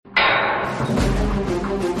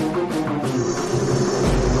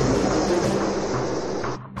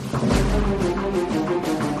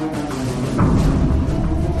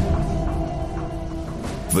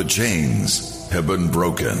The chains have been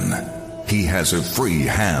broken. He has a free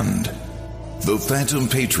hand. The Phantom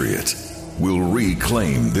Patriot will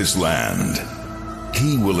reclaim this land.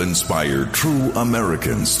 He will inspire true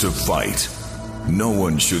Americans to fight. No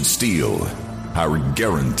one should steal our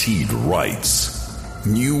guaranteed rights.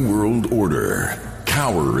 New World Order.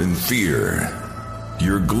 Cower in fear.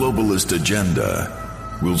 Your globalist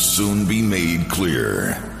agenda will soon be made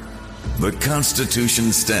clear. The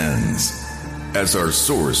Constitution stands as our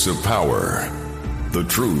source of power. The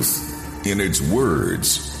truth in its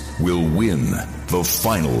words will win the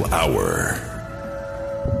final hour.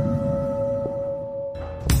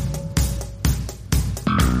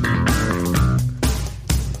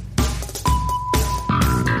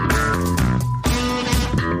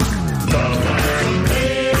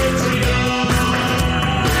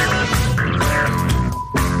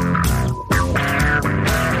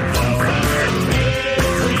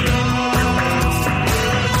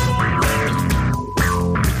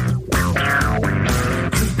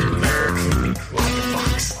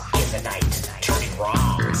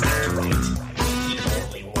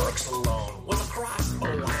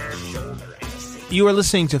 You are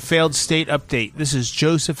listening to Failed State Update. This is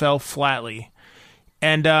Joseph L. Flatley.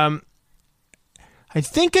 And I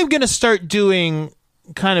think I'm going to start doing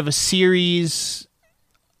kind of a series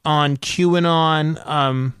on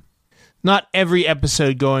QAnon. Not every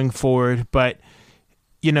episode going forward, but,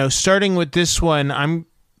 you know, starting with this one,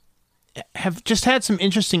 have just had some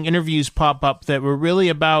interesting interviews pop up that were really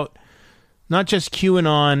about not just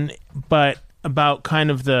QAnon, but about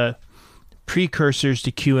kind of the precursors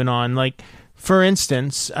to QAnon. Like, for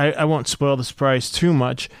instance, I won't spoil the surprise too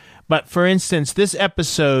much, but for instance, this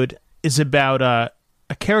episode is about a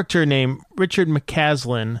character named Richard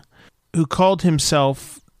McCaslin, who called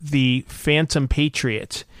himself the Phantom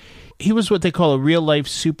Patriot. He was what they call a real-life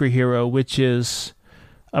superhero, which is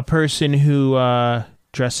a person who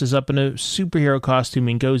dresses up in a superhero costume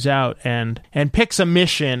and goes out and picks a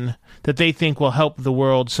mission that they think will help the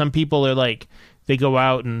world. Some people are like, they go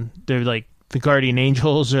out and they're like the guardian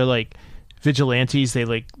angels, or like vigilantes. They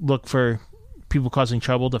like look for people causing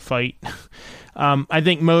trouble to fight. I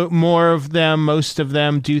think most of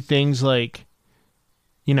them do things like,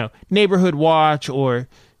 you know, neighborhood watch, or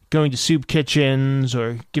going to soup kitchens,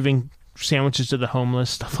 or giving sandwiches to the homeless,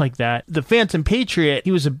 stuff like that. The Phantom Patriot,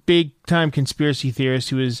 he was a big-time conspiracy theorist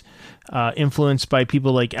who was influenced by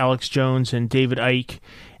people like Alex Jones and David Icke.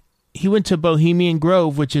 He went to Bohemian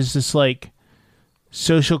Grove, which is this like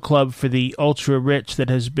social club for the ultra-rich that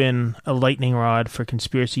has been a lightning rod for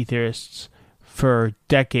conspiracy theorists for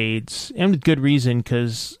decades, and with good reason,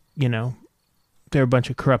 because, you know, there are a bunch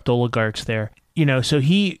of corrupt oligarchs there. You know, so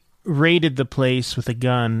he raided the place with a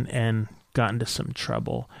gun and got into some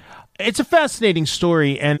trouble. It's a fascinating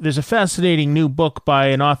story, and there's a fascinating new book by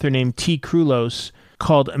an author named T. Krulos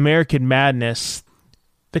called American Madness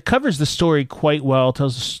that covers the story quite well,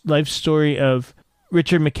 tells the life story of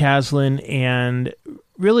Richard McCaslin, and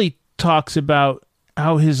really talks about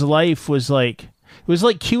how his life was like, it was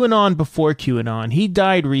like QAnon before QAnon. He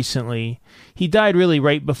died recently. He died really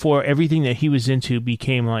right before everything that he was into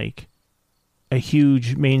became like a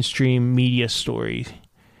huge mainstream media story.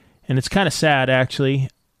 And it's kind of sad, actually.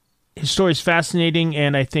 His story is fascinating,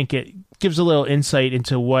 and I think it gives a little insight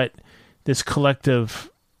into what this collective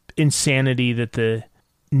insanity that the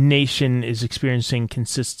nation is experiencing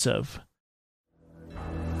consists of.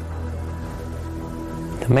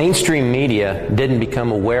 The mainstream media didn't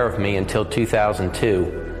become aware of me until 2002,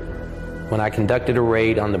 when I conducted a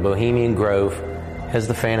raid on the Bohemian Grove as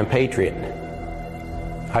the Phantom Patriot.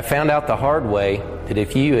 I found out the hard way that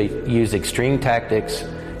if you use extreme tactics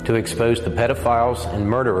to expose the pedophiles and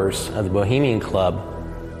murderers of the Bohemian Club,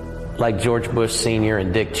 like George Bush Sr.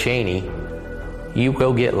 and Dick Cheney, you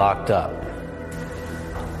will get locked up.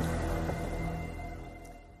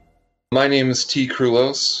 My name is T.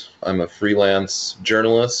 Krulos. I'm a freelance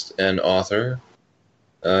journalist and author.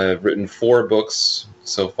 I've written 4 books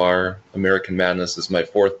so far. American Madness is my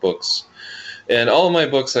 4th book. And all of my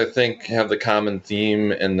books, I think, have the common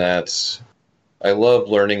theme in that I love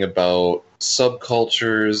learning about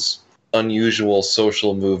subcultures, unusual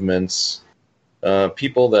social movements,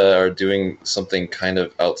 people that are doing something kind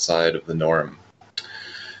of outside of the norm.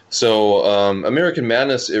 So American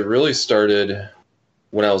Madness, it really started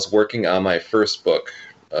when I was working on my first book.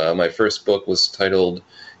 My first book was titled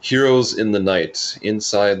Heroes in the Night,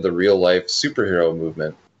 Inside the Real-Life Superhero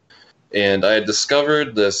Movement. And I had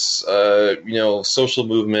discovered this, social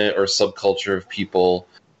movement or subculture of people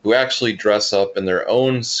who actually dress up in their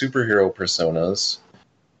own superhero personas.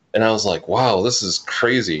 And I was like, wow, this is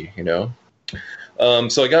crazy,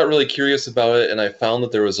 So I got really curious about it, and I found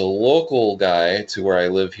that there was a local guy to where I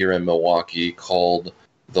live here in Milwaukee called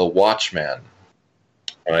The Watchman.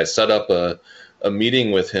 And I set up a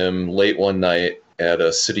meeting with him late one night at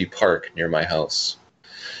a city park near my house.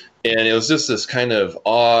 And it was just this kind of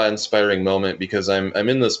awe-inspiring moment because I'm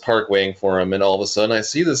in this park waiting for him, and all of a sudden I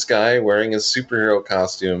see this guy wearing his superhero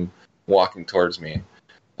costume walking towards me.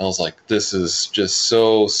 I was like, this is just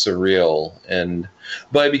so surreal.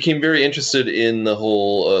 But I became very interested in the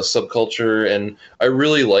whole subculture, and I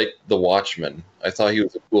really liked The Watchman. I thought he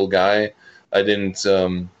was a cool guy. I didn't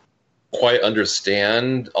quite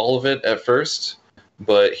understand all of it at first,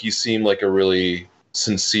 but he seemed like a really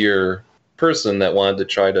sincere person that wanted to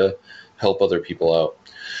try to help other people out.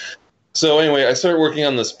 So anyway, I started working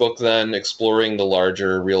on this book then, exploring the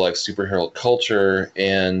larger real-life superhero culture,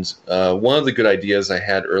 and one of the good ideas I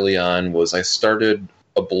had early on was I started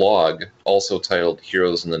a blog, also titled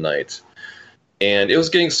Heroes in the Night, and it was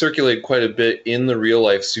getting circulated quite a bit in the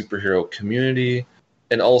real-life superhero community,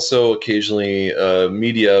 and also occasionally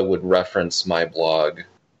media would reference my blog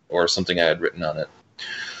or something I had written on it.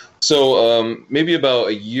 So maybe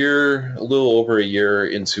about a little over a year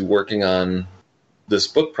into working on this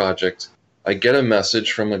book project, I get a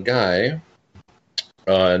message from a guy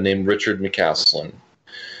named Richard McCaslin.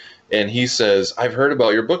 And he says, I've heard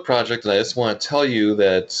about your book project, and I just want to tell you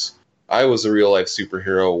that I was a real-life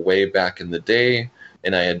superhero way back in the day,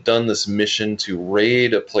 and I had done this mission to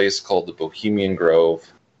raid a place called the Bohemian Grove,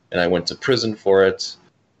 and I went to prison for it.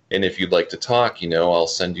 And if you'd like to talk, I'll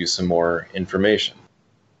send you some more information.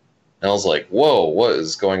 And I was like, whoa, what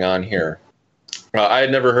is going on here? I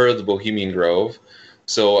had never heard of the Bohemian Grove,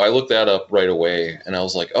 so I looked that up right away, and I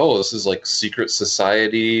was like, oh, this is like secret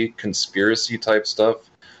society, conspiracy type stuff.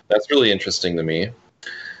 That's really interesting to me.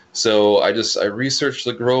 So I researched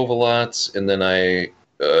the Grove a lot, and then I,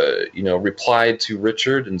 replied to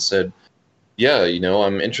Richard and said, yeah,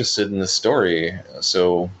 I'm interested in this story,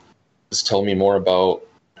 so just tell me more about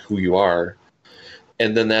who you are.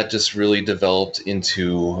 And then that just really developed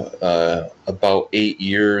into about 8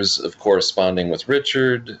 years of corresponding with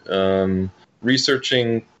Richard,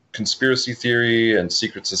 researching conspiracy theory and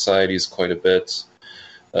secret societies quite a bit,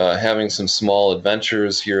 having some small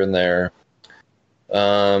adventures here and there.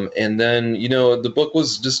 And then, the book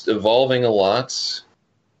was just evolving a lot.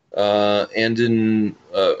 And in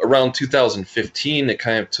around 2015, it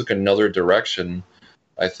kind of took another direction,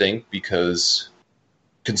 I think, because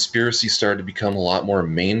conspiracy started to become a lot more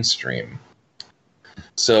mainstream.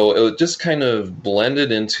 So it just kind of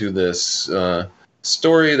blended into this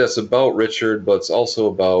story that's about Richard, but it's also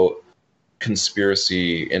about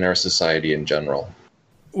conspiracy in our society in general.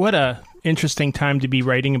 What a interesting time to be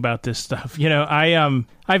writing about this stuff.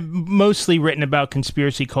 I've mostly written about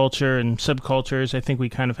conspiracy culture and subcultures. I think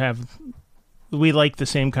we like the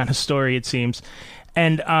same kind of story, it seems.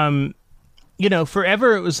 And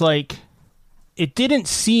forever it was like, it didn't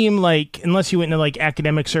seem like, unless you went into like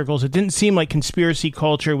academic circles, it didn't seem like conspiracy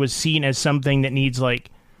culture was seen as something that needs like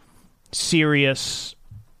serious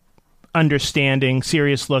understanding,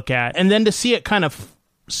 serious look at. And then to see it kind of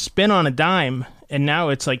spin on a dime, and now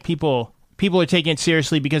it's like people are taking it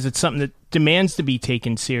seriously because it's something that demands to be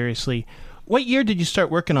taken seriously. What year did you start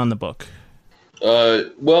working on the book?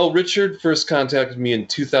 Well, Richard first contacted me in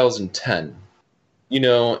 2010,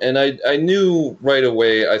 and I knew right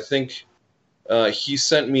away. I think he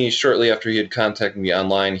sent me, shortly after he had contacted me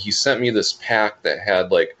online, he sent me this pack that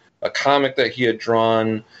had like a comic that he had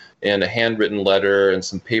drawn and a handwritten letter and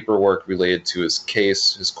some paperwork related to his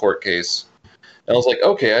case, his court case. And I was like,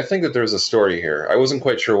 okay, I think that there's a story here. I wasn't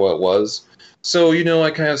quite sure what it was. So,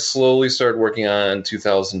 I kind of slowly started working on it in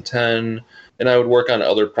 2010, and I would work on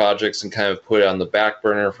other projects and kind of put it on the back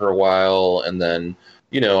burner for a while. And then,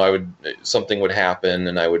 something would happen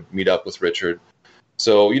and I would meet up with Richard.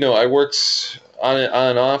 So, I worked on it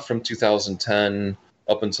on and off from 2010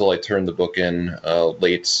 up until I turned the book in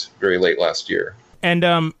very late last year.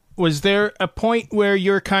 And was there a point where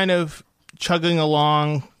you're kind of chugging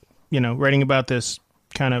along, writing about this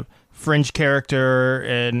kind of fringe character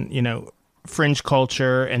and, fringe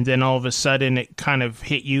culture, and then all of a sudden it kind of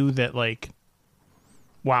hit you that like,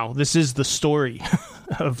 wow, this is the story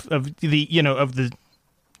of the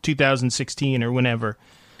 2016 or whenever?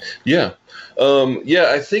 Yeah.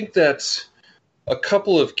 I think that a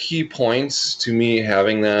couple of key points to me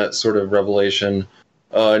having that sort of revelation.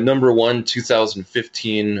 Number one,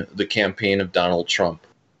 2015, the campaign of Donald Trump.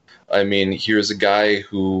 I mean, here's a guy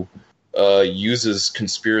who uses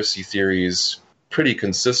conspiracy theories pretty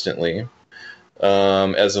consistently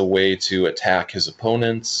as a way to attack his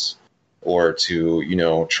opponents or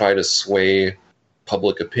to, try to sway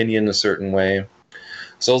public opinion a certain way.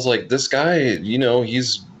 So I was like, this guy,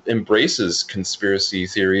 he's embraces conspiracy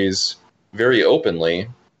theories very openly,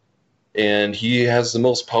 and he has the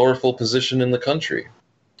most powerful position in the country.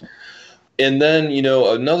 And then,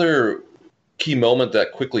 another key moment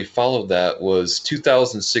that quickly followed that was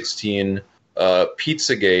 2016,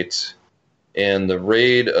 Pizzagate and the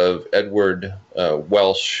raid of Edward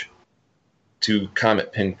Welsh to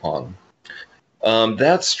Comet Ping Pong.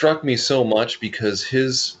 That struck me so much because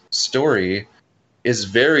his story is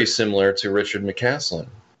very similar to Richard McCaslin.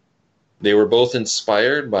 They were both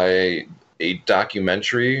inspired by a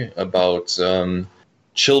documentary about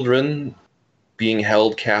children being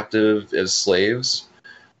held captive as slaves.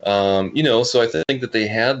 So I think that they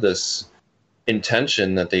had this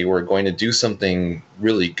intention that they were going to do something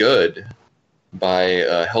really good by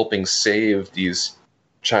helping save these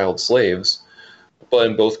child slaves. But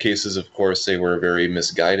in both cases, of course, they were very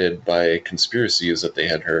misguided by conspiracies that they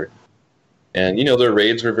had heard. And, their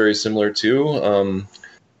raids were very similar too.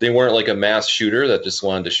 They weren't like a mass shooter that just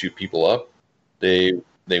wanted to shoot people up. They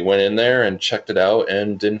went in there and checked it out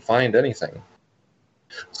and didn't find anything.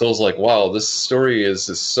 So I was like, wow, this story is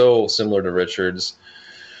so similar to Richard's.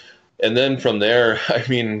 And then from there,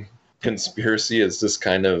 conspiracy is just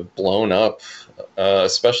kind of blown up,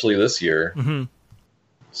 especially this year. Mm-hmm.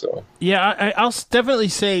 So yeah, I'll definitely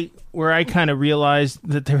say where I kind of realized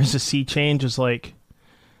that there was a sea change was like,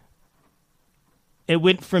 it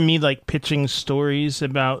went from me like pitching stories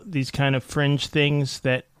about these kind of fringe things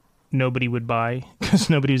that nobody would buy because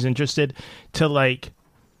nobody was interested to like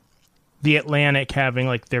The Atlantic having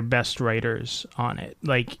like their best writers on it.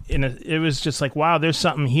 Like it was just like, wow, there's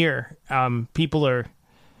something here. People are,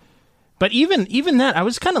 but even that, I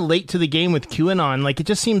was kind of late to the game with QAnon. Like it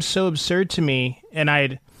just seems so absurd to me. And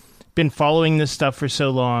I'd been following this stuff for so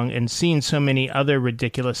long and seen so many other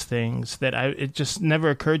ridiculous things that it just never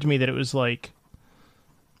occurred to me that it was like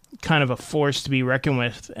kind of a force to be reckoned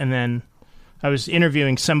with. And then I was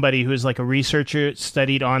interviewing somebody who was like a researcher,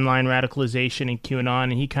 studied online radicalization and QAnon,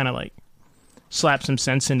 and he kind of like slapped some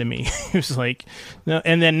sense into me. It was like, no,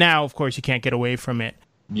 and then now, of course, you can't get away from it.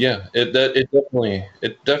 Yeah, it definitely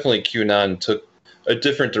QAnon took a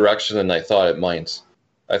different direction than I thought it might.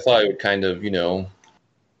 I thought it would kind of,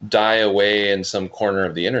 die away in some corner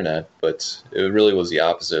of the internet, but it really was the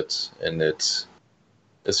opposite, and it's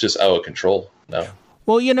just out of control now.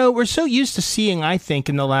 Well, we're so used to seeing, I think,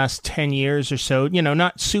 in the last 10 years or so,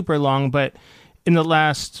 not super long, but in the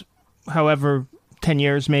last, however, 10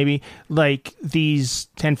 years maybe, like these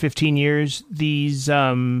 10, 15 years, these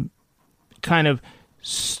kind of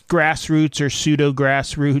grassroots or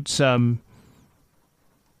pseudo-grassroots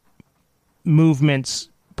movements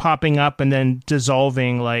popping up and then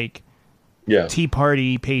dissolving, like Tea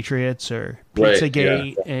Party Patriots or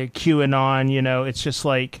Pizzagate, QAnon, it's just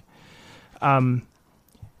like... and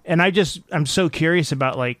I'm so curious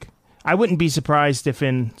about, like, I wouldn't be surprised if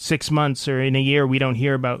in 6 months or in a year we don't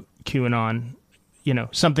hear about QAnon.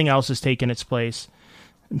 Something else has taken its place,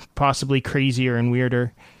 possibly crazier and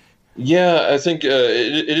weirder. Yeah, I think it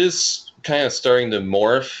is kind of starting to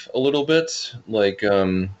morph a little bit. Like,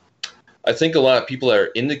 I think a lot of people that are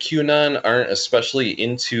into QAnon aren't especially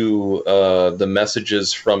into the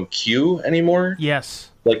messages from Q anymore. Yes.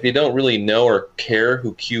 Like, they don't really know or care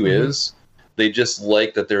who Q is. They just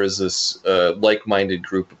like that there is this like-minded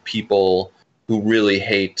group of people who really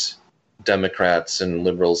hate Democrats and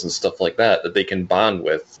liberals and stuff like that they can bond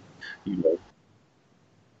with,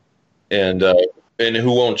 and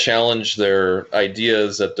who won't challenge their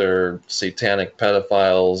ideas that they're satanic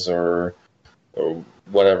pedophiles or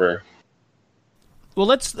whatever. Well,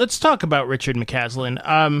 let's talk about Richard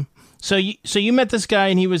McCaslin. So you met this guy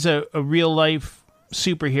and he was a real life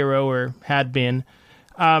superhero or had been.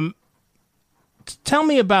 Tell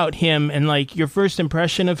me about him and like your first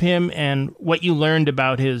impression of him and what you learned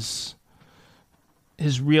about his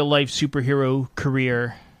real life superhero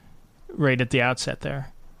career right at the outset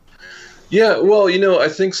there. Yeah, well, I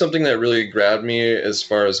think something that really grabbed me as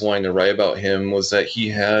far as wanting to write about him was that he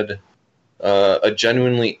had a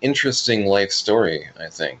genuinely interesting life story, I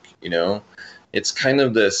think. It's kind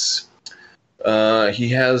of this, he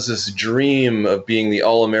has this dream of being the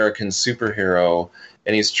all-American superhero,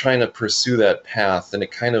 and he's trying to pursue that path, and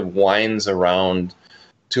it kind of winds around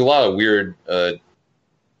to a lot of weird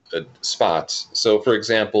spots. So, for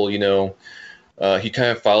example, he kind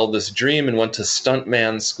of followed this dream and went to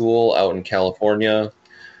stuntman school out in California.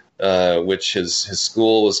 which his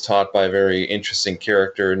school was taught by a very interesting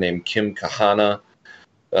character named Kim Kahana.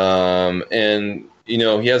 And, you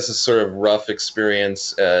know, he has this sort of rough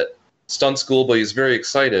experience at stunt school, but he's very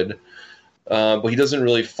excited. But he doesn't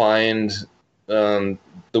really find the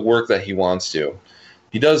work that he wants to.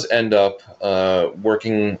 He does end up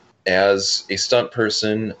working as a stunt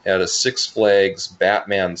person at a Six Flags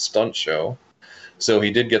Batman stunt show. So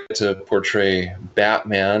he did get to portray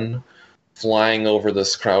Batman flying over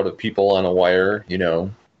this crowd of people on a wire, you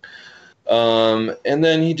know. And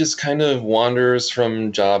then he just kind of wanders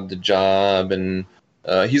from job to job, and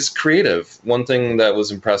he's creative. One thing that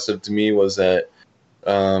was impressive to me was that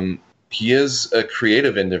he is a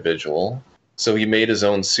creative individual. So he made his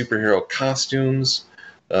own superhero costumes.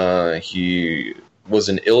 He was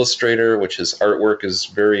an illustrator, which his artwork is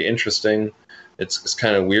very interesting. It's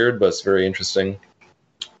kind of weird, but it's very interesting.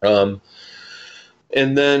 And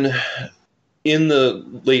then in the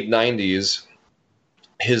late 90s,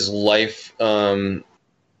 his life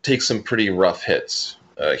takes some pretty rough hits.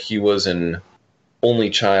 He was an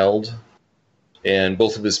only child, and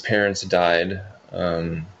both of his parents died.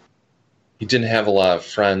 He didn't have a lot of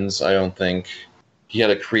friends, I don't think. He had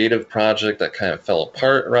a creative project that kind of fell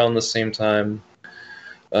apart around the same time.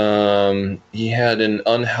 He had an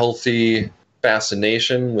unhealthy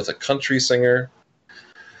fascination with a country singer.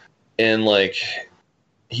 And, like,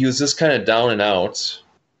 he was just kind of down and out.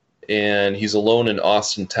 And he's alone in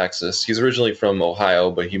Austin, Texas. He's originally from Ohio,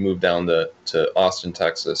 but he moved down to Austin,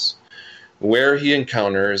 Texas, where he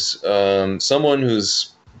encounters someone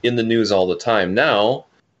who's in the news all the time now,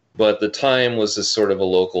 but at the time was this sort of a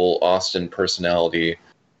local Austin personality,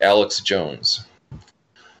 Alex Jones.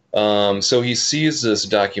 So he sees this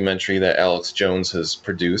documentary that Alex Jones has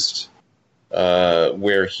produced,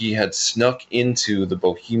 where he had snuck into the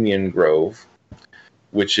Bohemian Grove,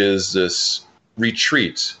 which is this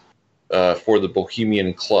retreat for the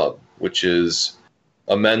Bohemian Club, which is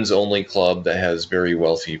a men's-only club that has very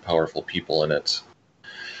wealthy, powerful people in it.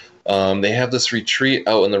 They have this retreat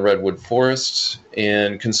out in the Redwood Forest,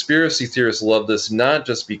 and conspiracy theorists love this not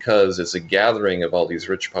just because it's a gathering of all these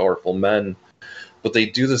rich, powerful men, but they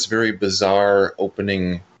do this very bizarre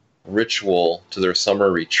opening ritual to their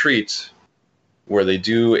summer retreat where they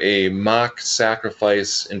do a mock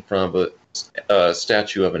sacrifice in front of a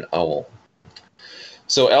statue of an owl.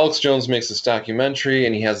 So Alex Jones makes this documentary,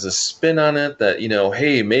 and he has this spin on it that, you know,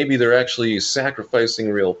 hey, maybe they're actually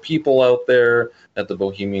sacrificing real people out there at the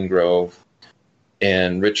Bohemian Grove.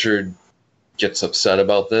 And Richard gets upset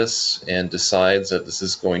about this and decides that this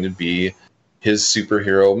is going to be his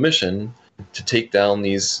superhero mission to take down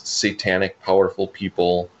these satanic, powerful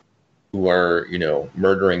people who are, you know,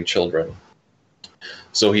 murdering children.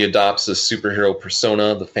 So he adopts this superhero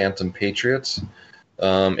persona, the Phantom Patriot,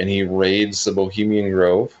 and he raids the Bohemian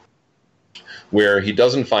Grove, where he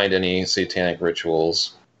doesn't find any satanic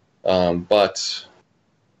rituals, but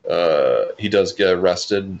he does get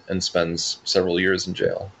arrested and spends several years in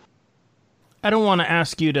jail. I don't want to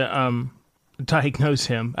ask you to diagnose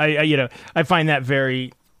him. I find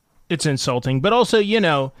that it's insulting, but also, you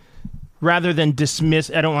know, rather than dismiss,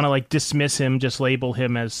 I don't want to like dismiss him, just label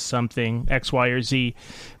him as something X, Y, or Z.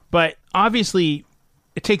 But obviously,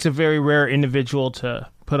 it takes a very rare individual to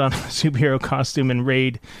put on a superhero costume and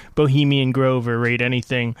raid Bohemian Grove or raid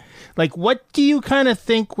anything. Like, what do you kind of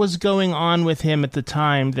think was going on with him at the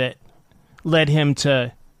time that led him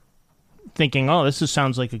to thinking, oh,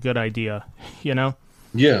 sounds like a good idea, you know?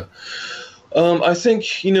 Yeah. I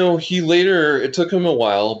think, you know, it took him a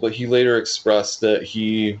while, but he later expressed that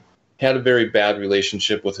he had a very bad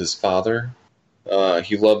relationship with his father.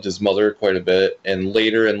 He loved his mother quite a bit, and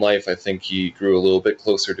later in life, I think he grew a little bit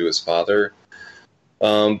closer to his father.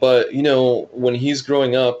 But, you know, when he's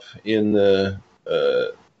growing up in the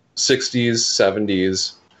 60s,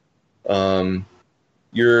 70s,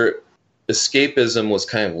 your escapism was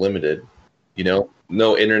kind of limited, you know?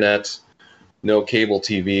 No internet, no cable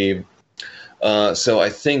TV. So I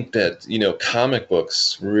think that, you know, comic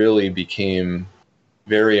books really became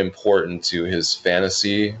very important to his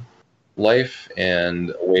fantasy life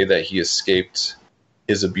and a way that he escaped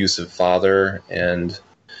his abusive father. And,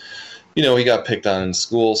 you know, he got picked on in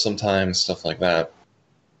school sometimes, stuff like that.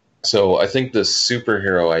 So I think this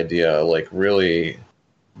superhero idea, like, really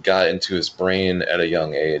got into his brain at a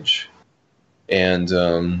young age. And,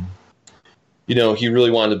 you know, he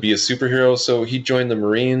really wanted to be a superhero, so he joined the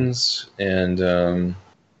Marines and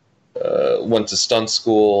went to stunt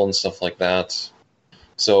school and stuff like that.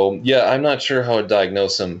 So, yeah, I'm not sure how to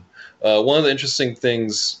diagnose him. One of the interesting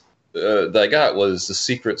things that I got was the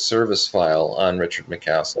Secret Service file on Richard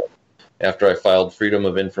McCaskill after I filed Freedom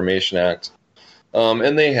of Information Act.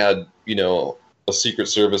 And they had, a Secret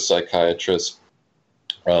Service psychiatrist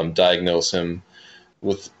diagnose him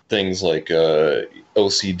with things like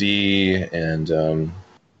OCD and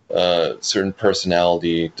certain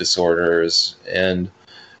personality disorders. And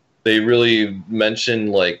they really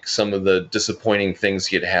mentioned like some of the disappointing things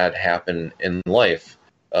he had happen in life,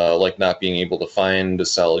 like not being able to find a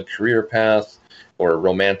solid career path or a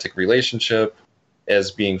romantic relationship,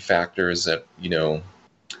 as being factors that,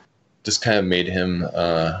 just kind of made him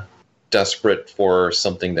desperate for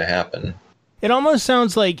something to happen. It almost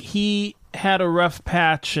sounds like he had a rough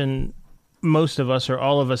patch, and most of us or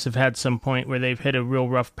all of us have had some point where they've hit a real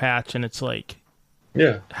rough patch, and it's like,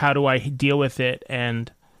 yeah, how do I deal with it?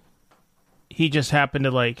 And he just happened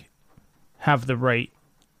to like have the right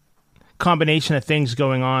combination of things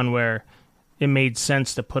going on where it made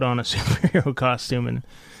sense to put on a superhero costume. And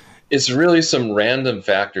it's really some random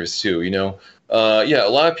factors too, a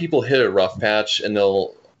lot of people hit a rough patch and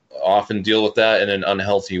they'll often deal with that in an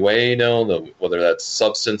unhealthy way, whether that's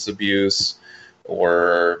substance abuse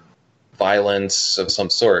or violence of some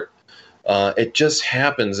sort. It just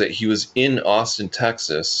happens that he was in Austin,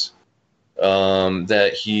 Texas,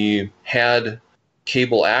 that he had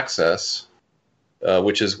cable access,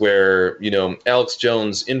 which is where, Alex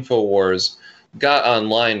Jones' InfoWars got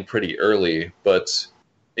online pretty early, but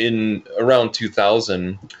in around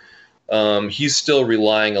 2000, he's still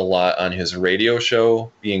relying a lot on his radio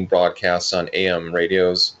show being broadcast on AM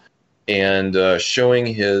radios and showing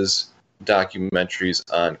his documentaries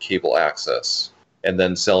on cable access and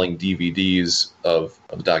then selling DVDs of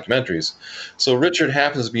the documentaries. So Richard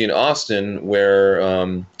happens to be in Austin where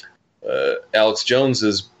Alex Jones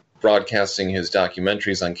is broadcasting his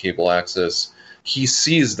documentaries on cable access. He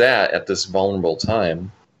sees that at this vulnerable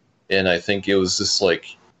time, and I think it was just like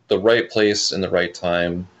the right place and the right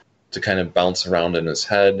time to kind of bounce around in his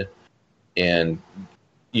head and,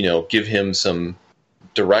 give him some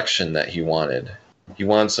direction that he wanted. He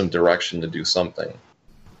wanted some direction to do something.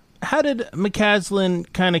 How did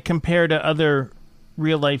McCaslin kind of compare to other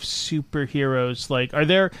real-life superheroes? Like, are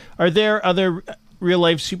there other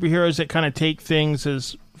real-life superheroes that kind of take things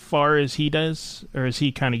as far as he does? Or is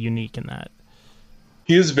he kind of unique in that?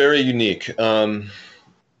 He is very unique.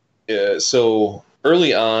 So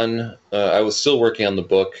early on, I was still working on the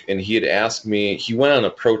book, and he had asked me, he went on a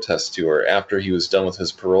protest tour after he was done with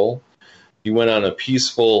his parole. He went on a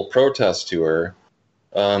peaceful protest tour,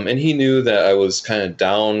 and he knew that I was kind of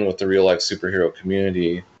down with the real-life superhero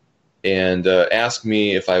community, and asked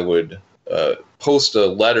me if I would post a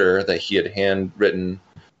letter that he had handwritten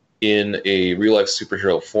in a real-life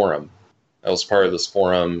superhero forum. I was part of this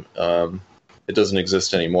forum. It doesn't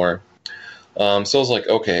exist anymore. So I was like,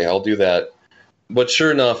 okay, I'll do that. But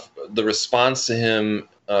sure enough, the response to him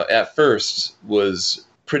at first was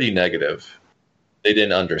pretty negative. They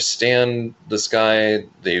didn't understand this guy.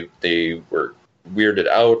 They were weirded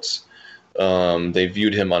out. They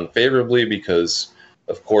viewed him unfavorably because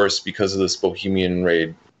of this Bohemian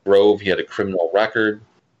Raid Grove, he had a criminal record.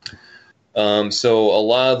 So a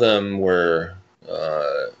lot of them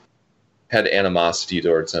had animosity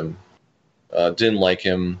towards him. Didn't like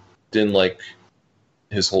him. Didn't like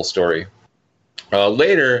his whole story.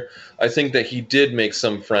 Later, I think that he did make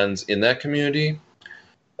some friends in that community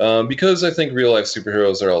because I think real-life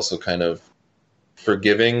superheroes are also kind of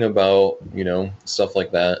forgiving about, stuff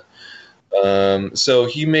like that. So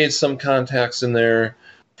he made some contacts in there.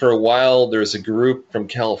 For a while, there's a group from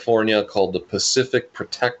California called the Pacific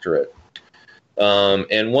Protectorate.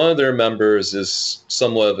 And one of their members is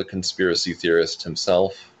somewhat of a conspiracy theorist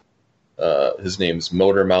himself. His name's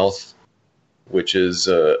Motormouth, which is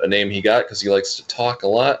a name he got because he likes to talk a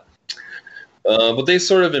lot. But they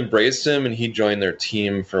sort of embraced him, and he joined their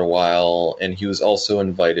team for a while, and he was also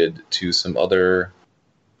invited to some other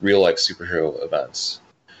real-life superhero events.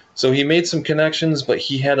 So he made some connections, but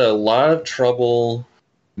he had a lot of trouble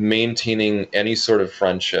maintaining any sort of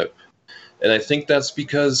friendship. And I think that's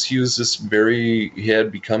because he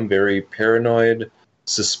had become very paranoid,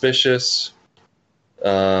 suspicious.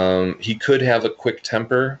 He could have a quick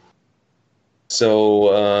temper.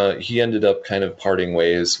 So he ended up kind of parting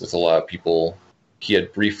ways with a lot of people he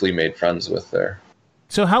had briefly made friends with there.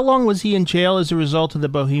 So how long was he in jail as a result of the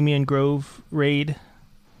Bohemian Grove raid?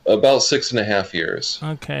 About 6.5 years.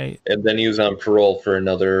 Okay. And then he was on parole for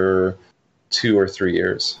another 2 or 3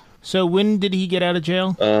 years. So when did he get out of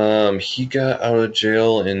jail? He got out of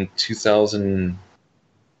jail in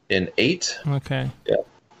 2008. Okay. Yeah. And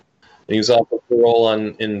he was off of parole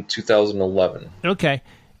in 2011. Okay.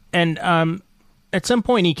 And at some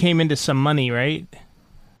point he came into some money, right?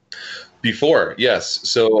 Before, yes.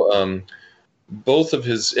 So both of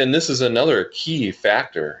his, and this is another key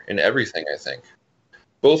factor in everything, I think.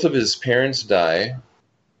 Both of his parents die.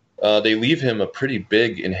 They leave him a pretty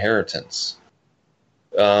big inheritance.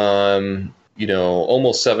 Almost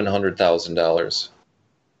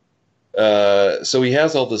 $700,000. So he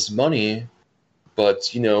has all this money, but,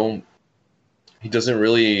 he doesn't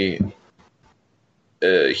really,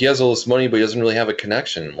 he has all this money, but he doesn't really have a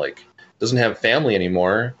connection. Like, doesn't have family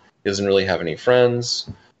anymore. He doesn't really have any friends.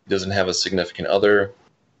 He doesn't have a significant other.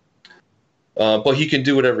 But he can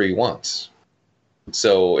do whatever he wants.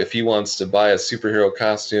 So if he wants to buy a superhero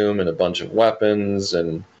costume and a bunch of weapons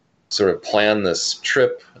and sort of plan this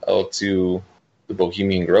trip out to the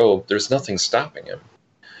Bohemian Grove, there's nothing stopping him.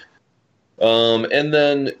 And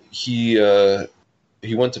then he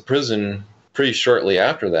went to prison pretty shortly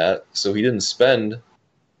after that, so he didn't spend.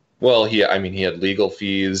 Well, he had legal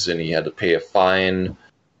fees and he had to pay a fine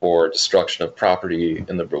for destruction of property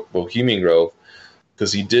in the Bohemian Grove,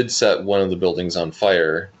 because he did set one of the buildings on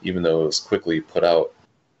fire, even though it was quickly put out.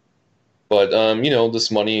 But, this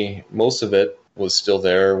money, most of it was still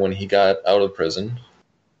there when he got out of prison.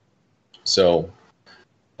 So,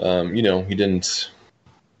 he didn't,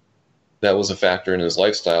 that was a factor in his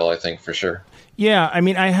lifestyle, I think, for sure. Yeah,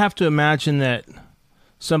 I have to imagine that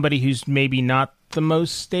somebody who's maybe not the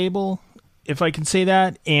most stable, if I can say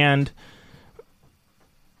that, and,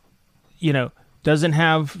 doesn't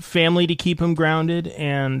have family to keep him grounded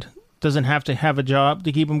and doesn't have to have a job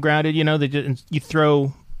to keep him grounded, you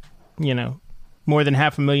throw, more than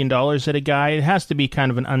 $500,000 at a guy, it has to be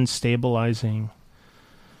kind of an unstabilizing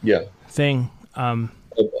thing.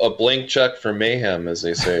 A blank check for mayhem, as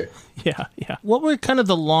they say. Yeah. What were kind of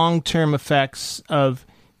the long-term effects of,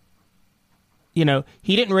 he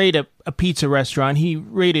didn't raid a pizza restaurant, he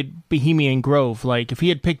raided Bohemian Grove. Like, if he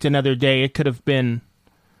had picked another day, it could have been,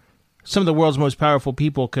 some of the world's most powerful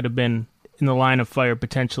people could have been in the line of fire,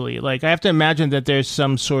 potentially. Like, I have to imagine that there's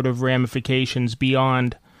some sort of ramifications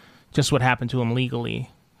beyond just what happened to him legally.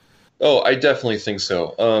 Oh, I definitely think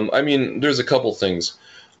so. There's a couple things.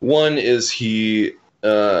 One is he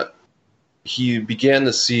began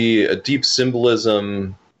to see a deep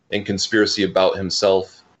symbolism and conspiracy about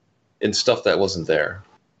himself in stuff that wasn't there.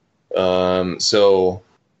 So,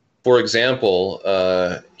 for example,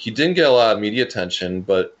 he didn't get a lot of media attention,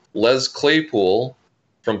 but Les Claypool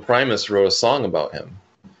from Primus wrote a song about him.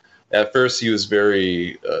 At first, he was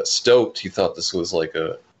very stoked. He thought this was like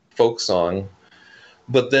a folk song.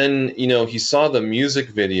 But then, he saw the music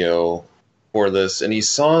video for this, and he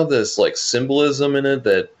saw this like symbolism in it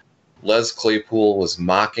that Les Claypool was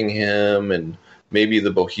mocking him, and maybe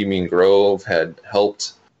the Bohemian Grove had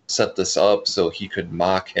helped set this up so he could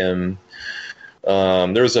mock him.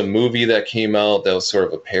 There was a movie that came out that was sort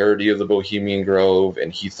of a parody of the Bohemian Grove,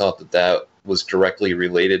 and he thought that was directly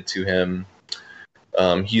related to him.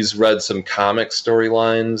 He's read some comic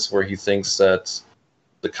storylines where he thinks that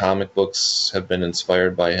the comic books have been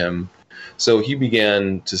inspired by him. So he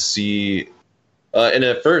began to see, and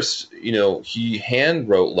at first, he hand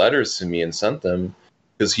wrote letters to me and sent them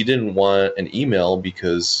because he didn't want an email,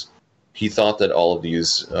 because he thought that all of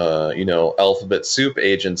these, alphabet soup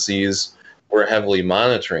agencies were heavily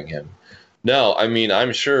monitoring him. No,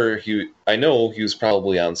 I'm sure I know he was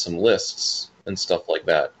probably on some lists and stuff like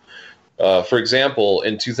that. For example,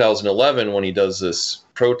 in 2011, when he does this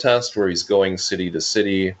protest where he's going city to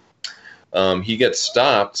city, he gets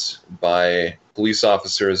stopped by police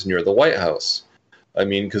officers near the White House.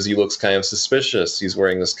 Because he looks kind of suspicious. He's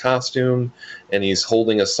wearing this costume, and he's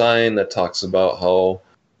holding a sign that talks about how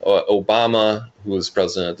Obama, who was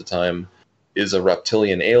president at the time, is a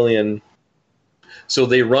reptilian alien. So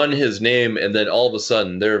they run his name, and then all of a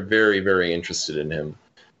sudden, they're very, very interested in him.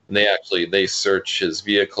 And they search his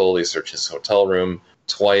vehicle, they search his hotel room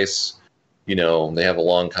twice. They have a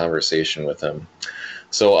long conversation with him.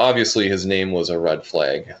 So obviously his name was a red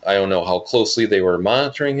flag. I don't know how closely they were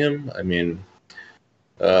monitoring him.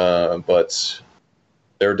 But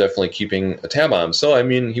they're definitely keeping a tab on him. So,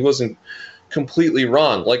 he wasn't completely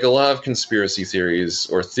wrong. Like a lot of conspiracy theories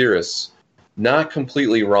or theorists, not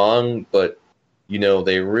completely wrong, but,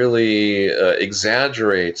 they really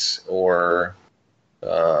exaggerate or,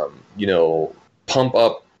 pump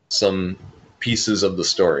up some pieces of the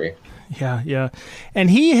story. Yeah. And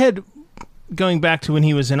he had, going back to when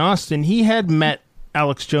he was in Austin, he had met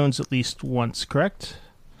Alex Jones at least once, correct?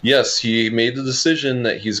 Yes, he made the decision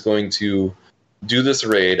that he's going to do this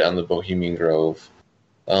raid on the Bohemian Grove.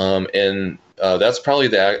 And that's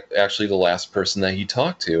probably actually the last person that he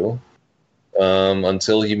talked to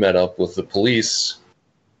until he met up with the police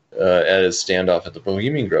at his standoff at the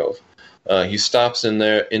Bohemian Grove. He stops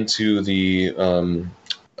into the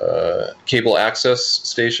cable access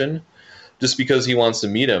station, just because he wants to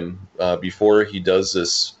meet him before he does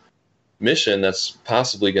this mission that's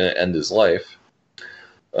possibly going to end his life.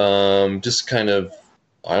 Just kind of,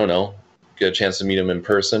 I don't know, get a chance to meet him in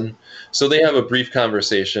person. So they have a brief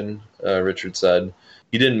conversation, Richard said.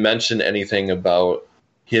 He didn't mention anything about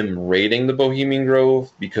him raiding the Bohemian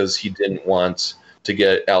Grove because he didn't want to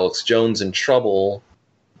get Alex Jones in trouble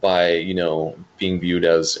by, being viewed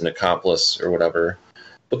as an accomplice or whatever.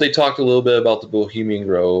 But they talked a little bit about the Bohemian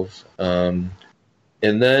Grove. And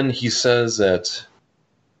then he says that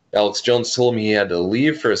Alex Jones told him he had to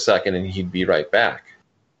leave for a second and he'd be right back.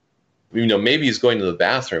 Maybe he's going to the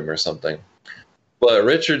bathroom or something. But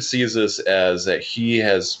Richard sees this as that he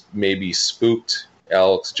has maybe spooked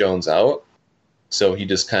Alex Jones out. So he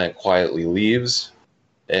just kind of quietly leaves.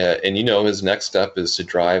 And his next step is to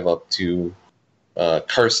drive up to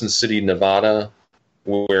Carson City, Nevada,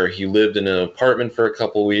 where he lived in an apartment for a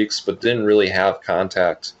couple weeks, but didn't really have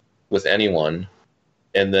contact with anyone.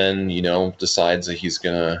 And then, decides that he's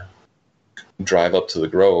going to drive up to the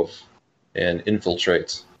Grove and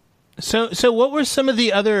infiltrate. So what were some of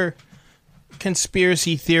the other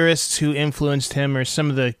conspiracy theorists who influenced him, or some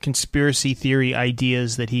of the conspiracy theory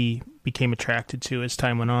ideas that he became attracted to as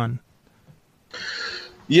time went on?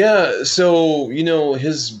 Yeah, so,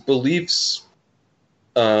 his beliefs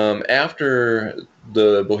after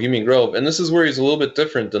the Bohemian Grove, and this is where he's a little bit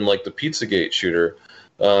different than, like, the Pizzagate shooter.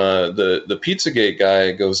 The Pizzagate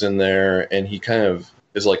guy goes in there, and he kind of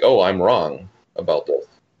is like, oh, I'm wrong about this.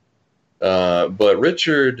 But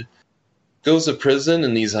Richard goes to prison,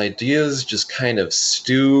 and these ideas just kind of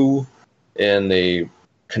stew, and they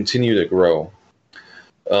continue to grow.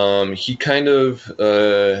 He kind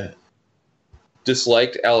of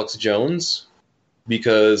disliked Alex Jones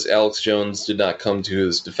because Alex Jones did not come to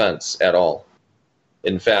his defense at all.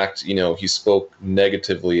 In fact, he spoke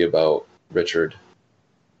negatively about Richard.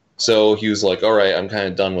 So he was like, all right, I'm kind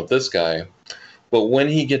of done with this guy. But when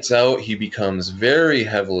he gets out, he becomes very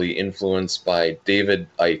heavily influenced by David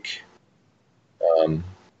Icke,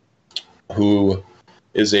 who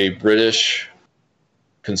is a British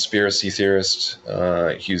conspiracy theorist.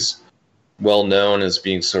 He's well known as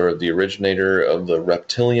being sort of the originator of the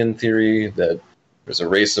reptilian theory, that there's a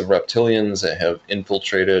race of reptilians that have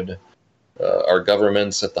infiltrated our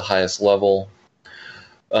governments at the highest level.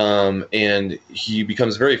 And he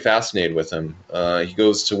becomes very fascinated with him. He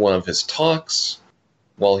goes to one of his talks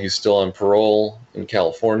while he's still on parole in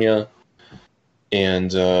California.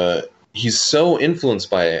 And he's so influenced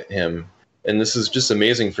by him, and this is just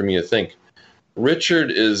amazing for me to think.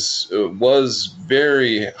 Richard was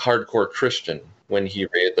very hardcore Christian when he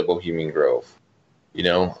raided the Bohemian Grove.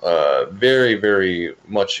 Very, very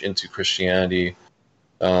much into Christianity.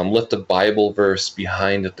 Left the Bible verse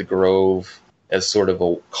behind at the Grove as sort of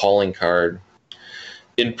a calling card.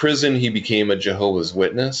 In prison, he became a Jehovah's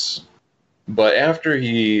Witness. But after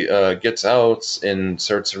he gets out and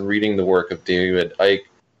starts reading the work of David Icke,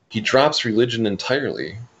 he drops religion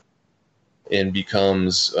entirely and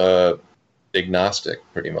becomes agnostic,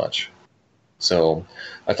 pretty much. So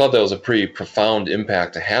I thought that was a pretty profound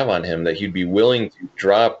impact to have on him, that he'd be willing to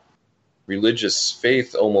drop religious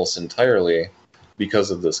faith almost entirely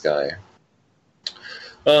because of this guy.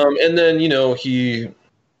 And then, he's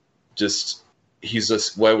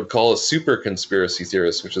what I would call a super conspiracy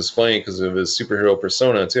theorist, which is funny because of his superhero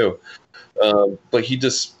persona too. But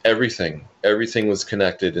everything was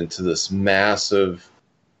connected into this massive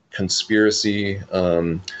conspiracy.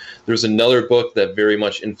 There's another book that very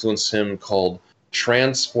much influenced him called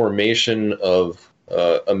Transformation of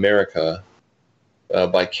America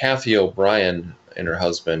by Kathy O'Brien and her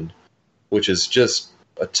husband, which is just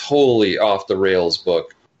a totally off the rails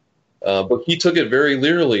book. But he took it very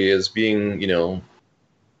literally as being,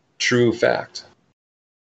 true fact.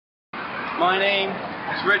 My name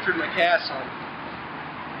is Richard McCaslin.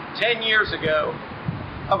 10 years ago,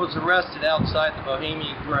 I was arrested outside the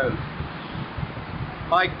Bohemian Grove.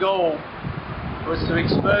 My goal was to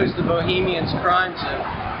expose the Bohemians' crimes of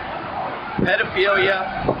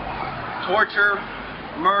pedophilia, torture,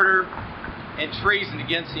 murder, and treason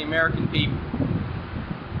against the American people.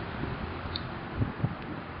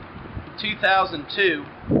 In 2002,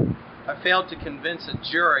 I failed to convince a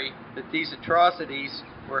jury that these atrocities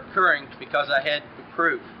were occurring because I had the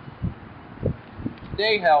proof.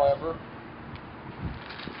 Today, however,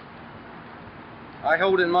 I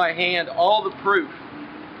hold in my hand all the proof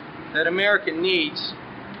that America needs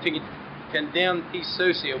to condemn these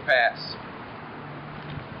sociopaths.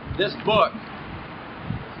 This book,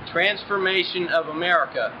 Transformation of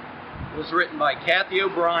America, was written by Kathy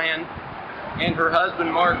O'Brien and her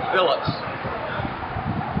husband Mark Phillips.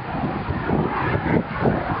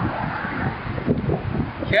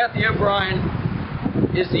 Kathy O'Brien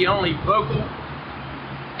is the only vocal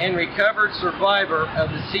and recovered survivor of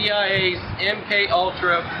the CIA's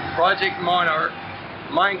MK-Ultra Project Monarch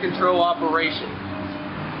mind control operation.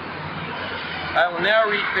 I will now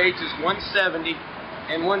read pages 170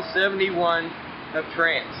 and 171 of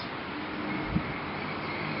Trance.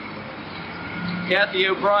 Kathy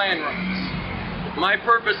O'Brien writes, "My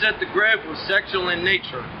purpose at the Grove was sexual in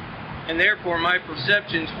nature, and therefore my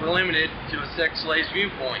perceptions were limited to a sex slave's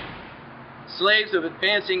viewpoint. Slaves of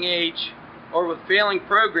advancing age or with failing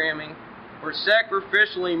programming were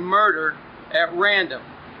sacrificially murdered at random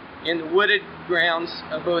in the wooded grounds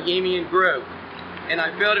of Bohemian Grove, and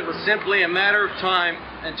I felt it was simply a matter of time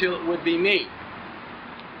until it would be me.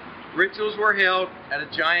 Rituals were held at a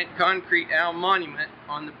giant concrete owl monument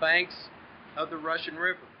on the banks of the Russian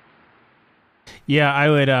River." Yeah, I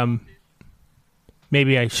would,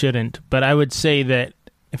 maybe I shouldn't, but I would say that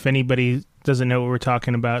if anybody doesn't know what we're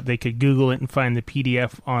talking about, they could Google it and find the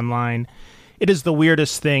PDF online. It is the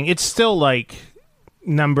weirdest thing. It's still, like,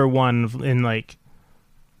 number one in, like,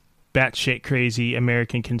 batshit crazy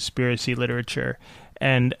American conspiracy literature.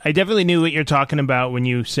 And I definitely knew what you're talking about when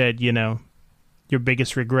you said, you know, your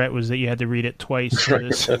biggest regret was that you had to read it twice. Right,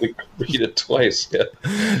 I had to read it twice, yeah.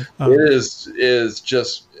 It is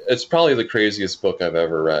just, it's probably the craziest book I've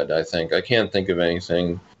ever read, I think. I can't think of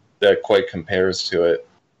anything that quite compares to it.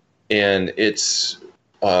 And it's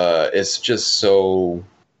just so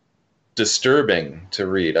disturbing to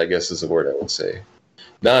read, I guess is the word I would say.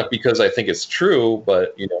 Not because I think it's true,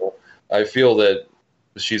 but, you know, I feel that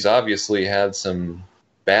she's obviously had some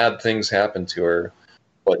bad things happen to her,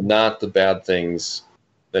 but not the bad things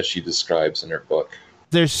that she describes in her book.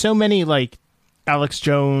 There's so many, like, Alex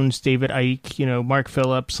Jones, David Icke, you know, Mark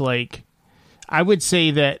Phillips, like, I would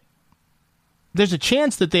say that there's a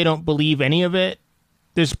chance that they don't believe any of it.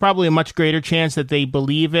 There's probably a much greater chance that they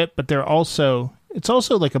believe it, but it's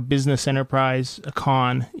also like a business enterprise, a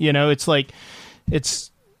con, you know, it's like,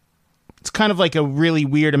 it's kind of like a really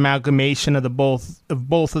weird amalgamation of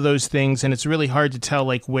both of those things, and it's really hard to tell,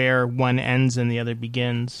 like, where one ends and the other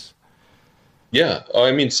begins. Yeah,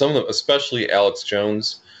 I mean, some of them, especially Alex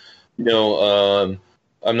Jones, you know,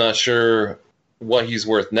 I'm not sure what he's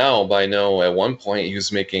worth now, but I know at one point he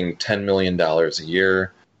was making $10 million a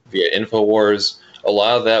year via InfoWars. A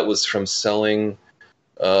lot of that was from selling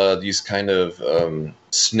these kind of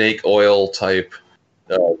snake oil type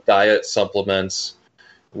diet supplements,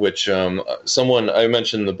 which someone, I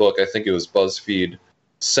mentioned in the book, I think it was BuzzFeed,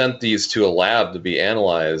 sent these to a lab to be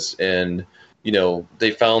analyzed. And, you know,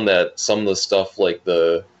 they found that some of the stuff like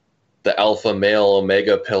the alpha male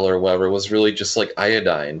omega pill or whatever was really just like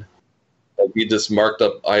iodine. Like, he just marked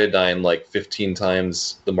up iodine like 15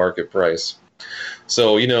 times the market price.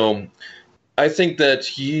 So, you know, I think that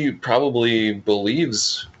he probably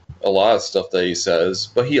believes a lot of stuff that he says,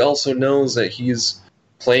 but he also knows that he's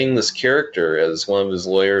playing this character, as one of his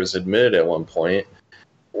lawyers admitted at one point,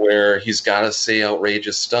 where he's got to say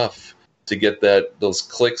outrageous stuff to get those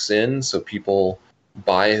clicks in so people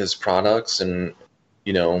buy his products and,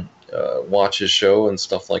 you know, watch his show and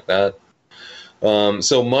stuff like that.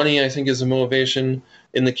 So money, I think, is a motivation.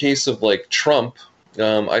 In the case of, like, Trump,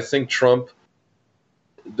 I think Trump,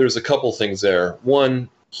 there's a couple things there. One,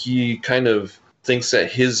 he kind of thinks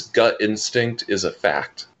that his gut instinct is a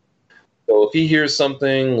fact. So if he hears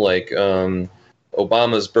something like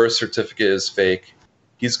Obama's birth certificate is fake,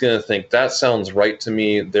 he's going to think, that sounds right to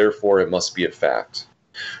me, therefore it must be a fact.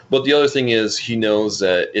 But the other thing is, he knows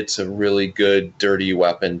that it's a really good, dirty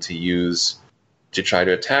weapon to use to try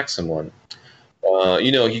to attack someone.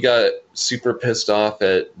 You know, he got super pissed off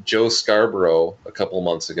at Joe Scarborough a couple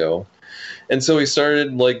months ago. And so he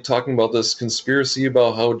started, like, talking about this conspiracy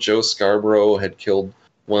about how Joe Scarborough had killed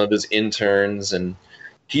one of his interns, and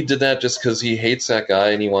he did that just because he hates that guy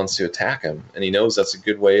and he wants to attack him, and he knows that's a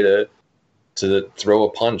good way to throw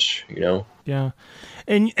a punch, you know. Yeah,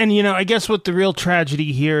 and you know, I guess what the real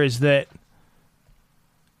tragedy here is that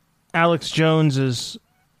Alex Jones is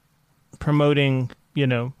promoting, you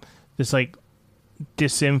know, this, like,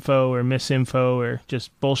 disinfo or misinfo or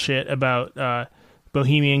just bullshit about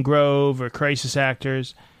Bohemian Grove or crisis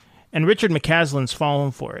actors, and Richard McCaslin's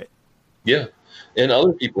falling for it. Yeah, and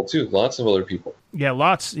other people too, lots of other people. Yeah,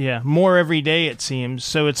 lots, yeah, more every day it seems.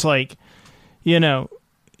 So it's like, you know,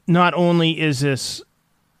 not only is this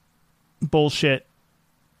bullshit,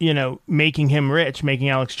 you know, making him rich, making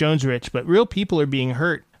Alex Jones rich, but real people are being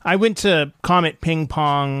hurt. I went to Comet Ping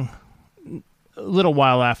Pong a little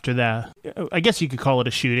while after that. I guess you could call it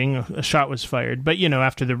a shooting. A shot was fired, but, you know,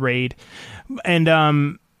 after the raid. And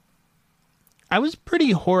I was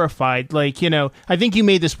pretty horrified. Like, I think you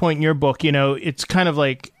made this point in your book, it's kind of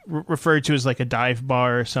like referred to as like a dive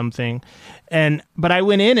bar or something. But I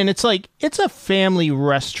went in and it's like, it's a family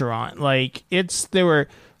restaurant. Like there were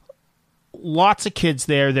lots of kids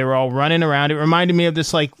there. They were all running around. It reminded me of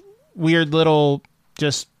this like weird little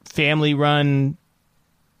just family run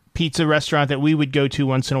pizza restaurant that we would go to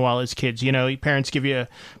once in a while as kids. Parents give you a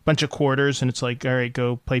bunch of quarters and it's like, all right,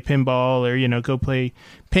 go play pinball or, go play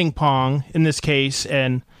ping pong in this case.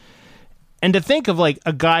 And to think of like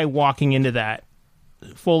a guy walking into that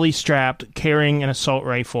fully strapped, carrying an assault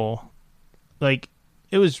rifle, like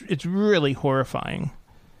it's really horrifying.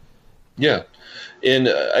 Yeah. And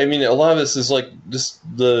I mean, a lot of this is like just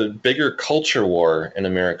the bigger culture war in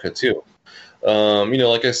America too.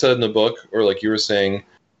 Like I said in the book, or like you were saying,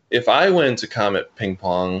 if I went to Comet Ping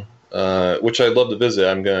Pong, which I'd love to visit,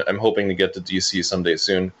 I'm hoping to get to DC someday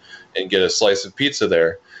soon and get a slice of pizza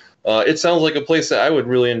there. It sounds like a place that I would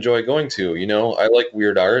really enjoy going to. I like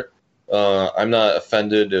weird art. I'm not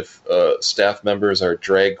offended if staff members are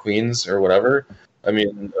drag queens or whatever. I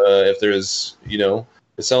mean, if there's, it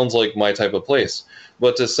sounds like my type of place.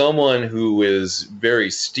 But to someone who is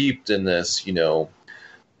very steeped in this,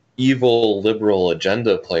 evil liberal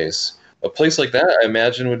agenda place, a place like that, I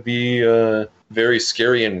imagine, would be very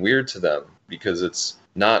scary and weird to them because it's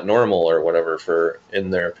not normal or whatever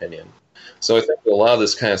in their opinion. So I think a lot of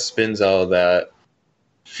this kind of spins out of that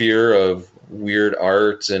fear of weird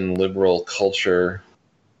art and liberal culture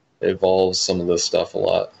evolves some of this stuff a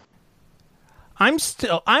lot.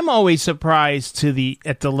 I'm always surprised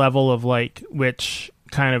at the level of like which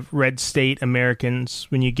kind of red state Americans,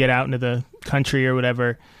 when you get out into the country or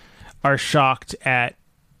whatever, are shocked at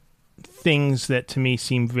things that to me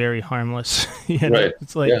seem very harmless. Right.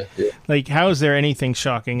 It's like, like, how is there anything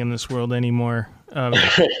shocking in this world anymore? But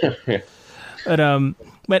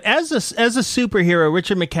as a superhero,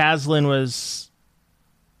 Richard McCaslin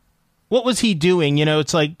what was he doing?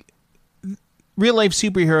 It's like real life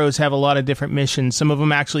superheroes have a lot of different missions. Some of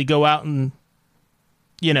them actually go out and,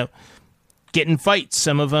 get in fights.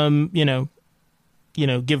 Some of them,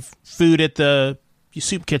 give food at the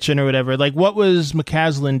soup kitchen or whatever. Like, what was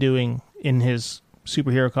McCaslin doing in his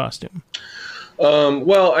superhero costume?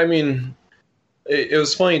 Well, I mean, it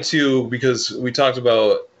was funny too, because we talked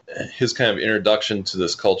about his kind of introduction to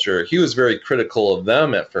this culture. He was very critical of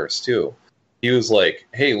them at first too. He was like,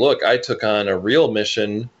 hey, look, I took on a real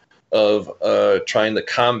mission of trying to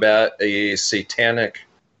combat a satanic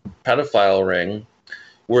pedophile ring,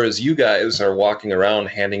 whereas you guys are walking around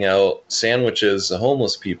handing out sandwiches to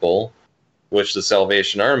homeless people, which the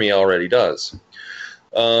Salvation Army already does.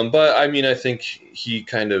 But I mean, I think he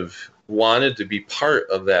kind of wanted to be part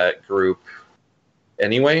of that group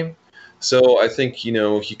anyway. So I think,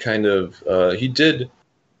 he kind of, he did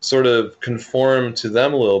sort of conform to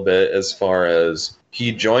them a little bit, as far as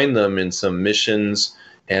he joined them in some missions,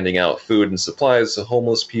 handing out food and supplies to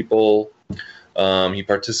homeless people. He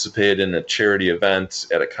participated in a charity event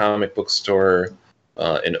at a comic book store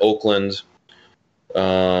in Oakland.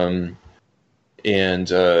 And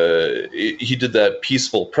he did that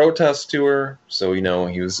peaceful protest tour. So,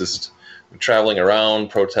 he was just traveling around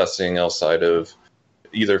protesting outside of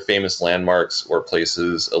either famous landmarks or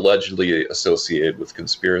places allegedly associated with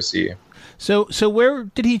conspiracy. So where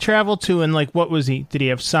did he travel to, and like, what was he? Did he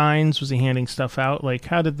have signs? Was he handing stuff out? Like,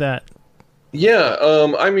 how did that? Yeah,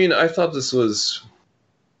 I mean, I thought this was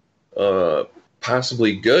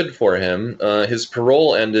possibly good for him. His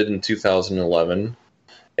parole ended in 2011.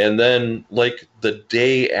 And then, like, the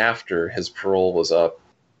day after his parole was up,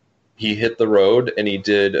 he hit the road and he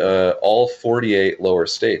did all 48 lower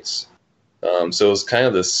states. So it was kind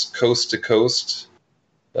of this coast-to-coast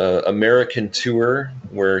American tour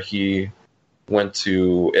where he went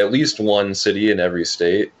to at least one city in every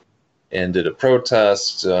state and did a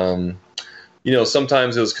protest. Sometimes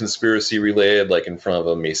it was conspiracy-related, like in front of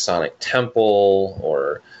a Masonic temple,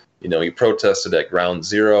 or, he protested at Ground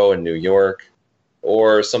Zero in New York.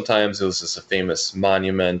 Or sometimes it was just a famous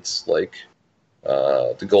monument, like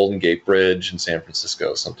the Golden Gate Bridge in San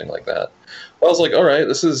Francisco, something like that. Well, I was like, all right,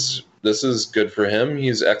 this is good for him.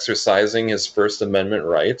 He's exercising his First Amendment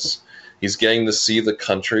rights. He's getting to see the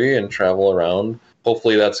country and travel around.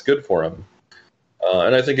 Hopefully that's good for him.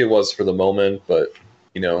 And I think it was for the moment, but,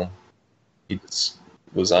 he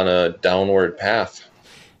was on a downward path.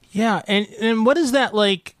 Yeah, and what is that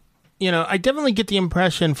like? I definitely get the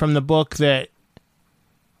impression from the book that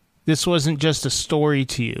this wasn't just a story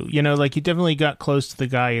to you. Like, you definitely got close to the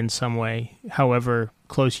guy in some way, however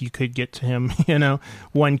close you could get to him.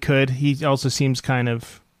 One could. He also seems kind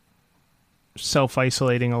of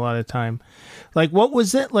self-isolating a lot of time. Like, what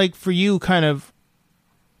was it like for you, kind of?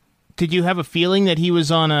 Did you have a feeling that he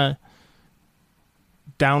was on a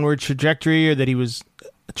downward trajectory, or that he was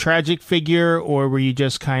a tragic figure, or were you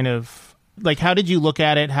just kind of like, how did you look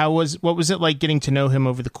at it? What was it like getting to know him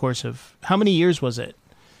over the course of, how many years was it?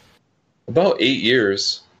 About 8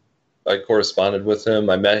 years. I corresponded with him.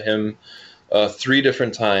 I met him 3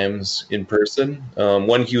 different times in person.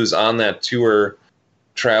 When he was on that tour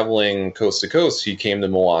traveling coast to coast, he came to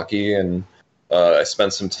Milwaukee, and I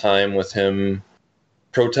spent some time with him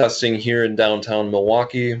protesting here in downtown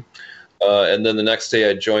Milwaukee. And then the next day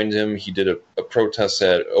I joined him. He did a protest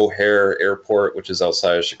at O'Hare Airport, which is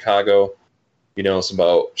outside of Chicago.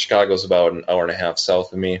 Chicago's about an hour and a half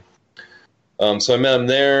south of me. So I met him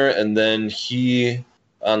there, and then he,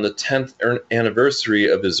 on the 10th anniversary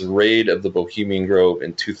of his raid of the Bohemian Grove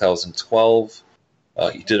in 2012,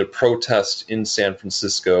 he did a protest in San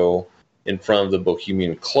Francisco in front of the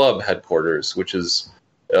Bohemian Club headquarters, which is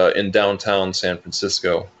in downtown San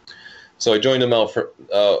Francisco. So I joined him out for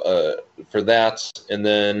that, and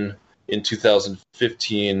then in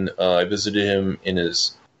 2015, I visited him in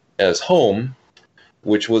his home,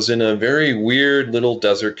 which was in a very weird little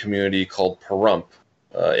desert community called Pahrump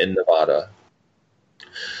in Nevada.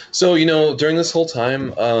 So, during this whole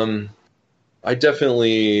time, I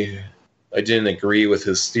didn't agree with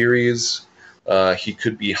his theories. He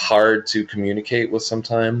could be hard to communicate with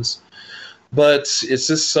sometimes. But it's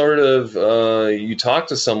just sort of, you talk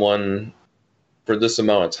to someone for this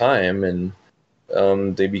amount of time,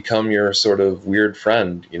 and they become your sort of weird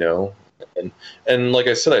friend, And like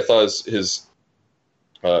I said, I thought his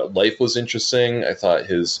life was interesting. I thought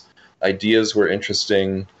his ideas were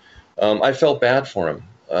interesting. I felt bad for him.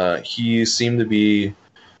 He seemed to be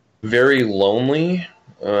very lonely,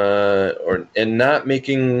 and not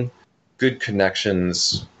making good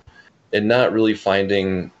connections, and not really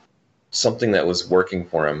finding something that was working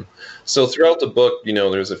for him. So throughout the book,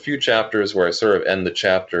 there's a few chapters where I sort of end the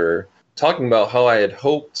chapter talking about how I had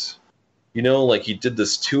hoped, like he did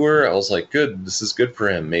this tour. I was like, good, this is good for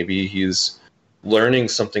him. Maybe he's learning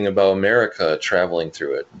something about America traveling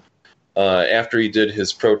through it. After he did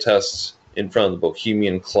his protests in front of the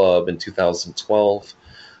Bohemian Club in 2012,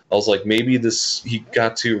 I was like, maybe he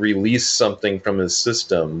got to release something from his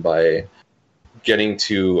system by getting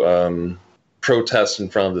to protest in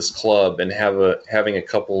front of this club and having a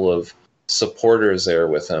couple of supporters there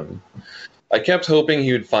with him. I kept hoping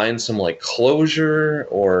he would find some like closure,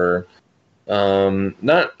 or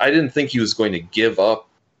not. I didn't think he was going to give up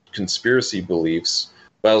conspiracy beliefs,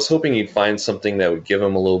 but I was hoping he'd find something that would give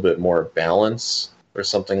him a little bit more balance or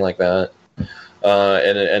something like that.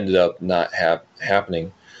 And it ended up not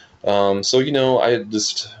happening. So,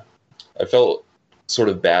 I felt sort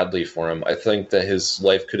of badly for him. I think that his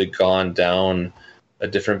life could have gone down a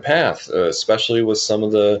different path, especially with some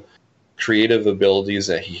of the creative abilities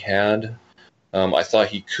that he had. I thought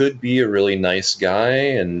he could be a really nice guy,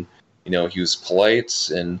 and, he was polite,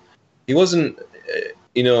 and he wasn't,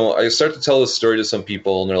 I start to tell this story to some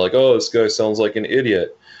people, and they're like, oh, this guy sounds like an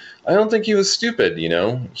idiot. I don't think he was stupid,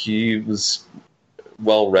 He was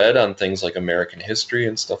well-read on things like American history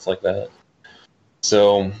and stuff like that.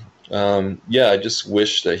 So, I just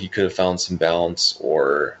wish that he could have found some balance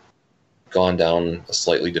or gone down a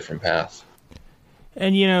slightly different path.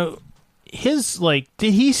 And,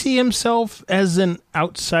 did he see himself as an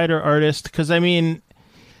outsider artist? Because,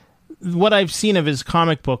 what I've seen of his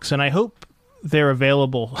comic books, and I hope they're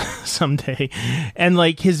available someday, and,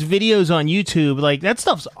 his videos on YouTube, that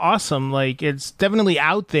stuff's awesome. It's definitely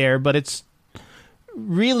out there, but it's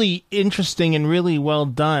really interesting and really well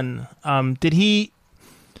done. Did he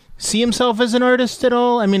see himself as an artist at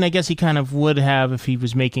all? I guess he kind of would have if he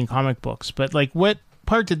was making comic books, but what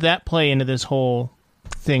part did that play into this whole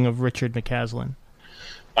thing of Richard McCaslin?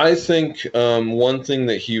 I think one thing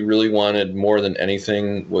that he really wanted more than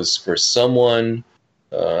anything was for someone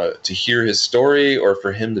to hear his story, or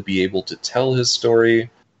for him to be able to tell his story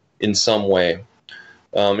in some way.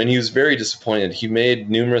 And he was very disappointed. He made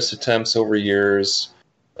numerous attempts over years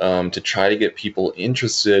to try to get people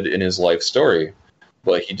interested in his life story,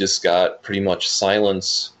 but he just got pretty much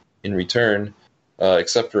silence in return,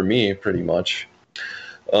 except for me, pretty much.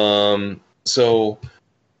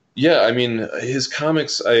 His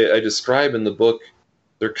comics I describe in the book,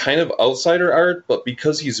 they're kind of outsider art, but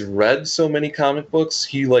because he's read so many comic books,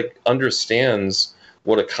 he understands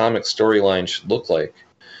what a comic storyline should look like.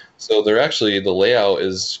 So the layout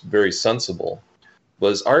is very sensible. But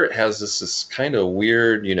his art has this kind of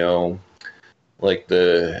weird, all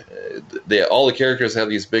the characters have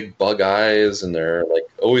these big bug eyes, and they're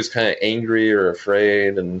always kind of angry or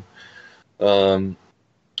afraid, and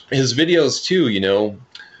His videos too,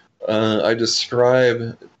 I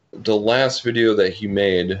describe the last video that he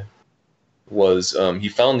made was he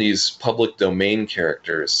found these public domain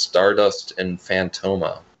characters, Stardust and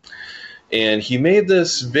Phantoma. And he made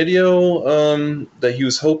this video that he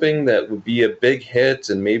was hoping that would be a big hit,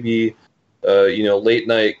 and maybe, late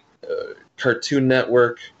night Cartoon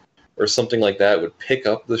Network or something like that would pick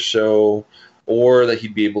up the show, or that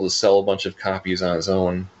he'd be able to sell a bunch of copies on his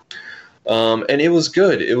own. And it was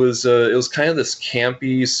good. It was kind of this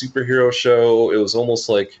campy superhero show. It was almost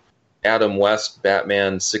like Adam West,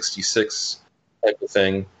 Batman '66 type of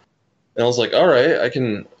thing. And I was like, all right, I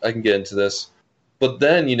can get into this. But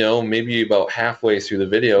then, maybe about halfway through the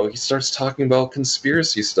video, he starts talking about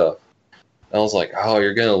conspiracy stuff. And I was like, oh,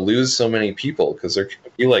 you're going to lose so many people, because they're going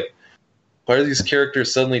to be like, why are these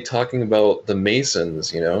characters suddenly talking about the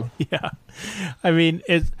Masons, Yeah. I mean,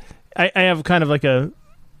 I have kind of like a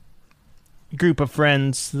group of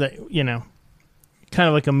friends that, kind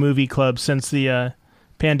of like a movie club. Since the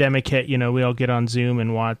pandemic hit, we all get on Zoom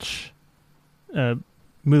and watch a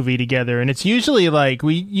movie together, and it's usually like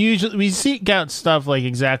we seek out stuff like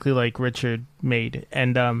exactly like Richard made,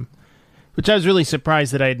 and which I was really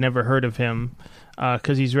surprised that I had never heard of him,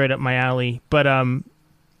 because he's right up my alley. But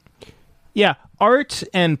yeah, art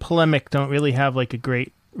and polemic don't really have like a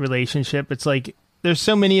great relationship. It's like there's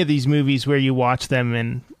so many of these movies where you watch them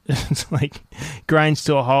and it's like grinds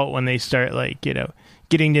to a halt when they start like,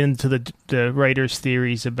 getting into the writer's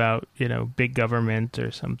theories about, big government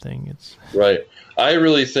or something. It's right. I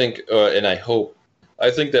really think, and I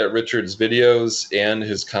think that Richard's videos and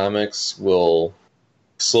his comics will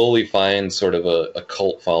slowly find sort of a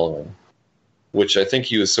cult following, which I think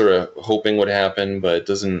he was sort of hoping would happen, but it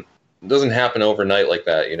doesn't happen overnight like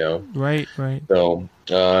that, Right. So,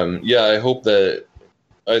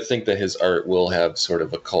 I think that his art will have sort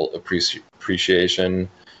of a cult appreciation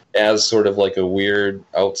as sort of like a weird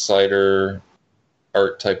outsider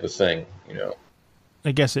art type of thing,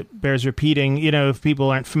 I guess it bears repeating, if people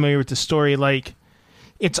aren't familiar with the story, like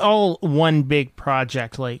it's all one big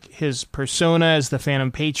project. Like his persona as the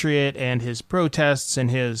Phantom Patriot and his protests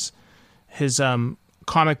and his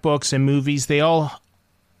comic books and movies, they all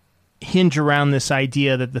hinge around this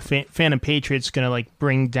idea that the Phantom Patriot's going to like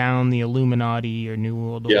bring down the Illuminati or New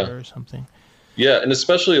World Order or something. Yeah, and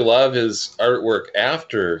especially a lot of his artwork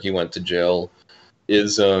after he went to jail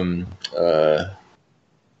is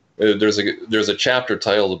there's a chapter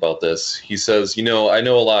titled about this. He says, I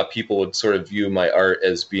know a lot of people would sort of view my art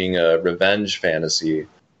as being a revenge fantasy,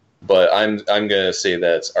 but I'm going to say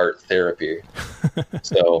that it's art therapy.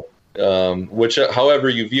 So, which, however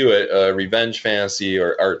you view it, revenge fantasy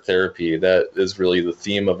or art therapy, that is really the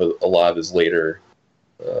theme of a lot of his later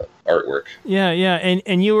artwork. Yeah.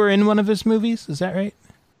 And you were in one of his movies, is that right?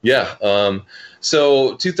 Yeah.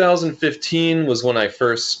 So 2015 was when I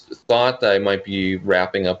first thought that I might be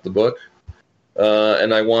wrapping up the book.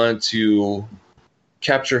 And I wanted to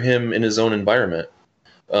capture him in his own environment.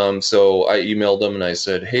 So I emailed him and I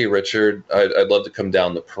said, hey, Richard, I'd love to come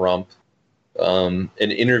down to Pahrump and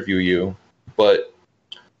interview you. But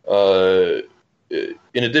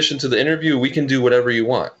in addition to the interview, we can do whatever you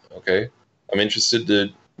want. Okay. I'm interested to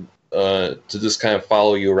just kind of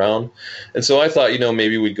follow you around. And so I thought,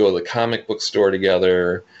 maybe we'd go to the comic book store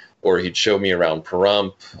together, or he'd show me around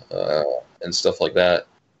Pahrump and stuff like that.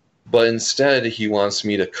 But instead, he wants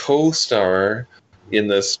me to co-star in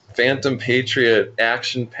this Phantom Patriot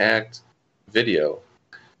action-packed video.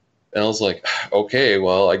 And I was like, okay,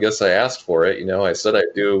 well, I guess I asked for it. I said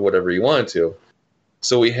I'd do whatever you wanted to.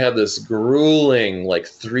 So we had this grueling,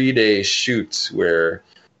 3-day shoot where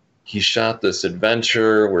he shot this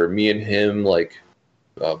adventure where me and him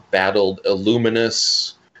battled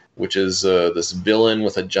Illuminus, which is this villain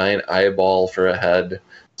with a giant eyeball for a head,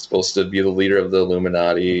 supposed to be the leader of the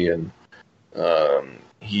Illuminati. And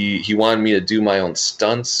he wanted me to do my own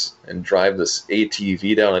stunts and drive this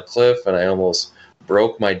ATV down a cliff, and I almost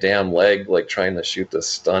broke my damn leg trying to shoot this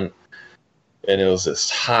stunt. And it was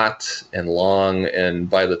just hot and long, and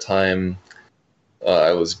by the time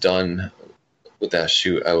I was done with that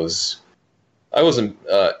shoot, I wasn't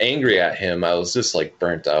angry at him. I was just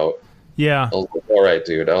burnt out. Yeah. I was like, all right,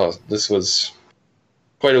 dude. This was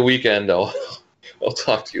quite a weekend. I'll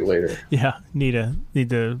talk to you later. Yeah. Need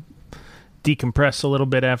to decompress a little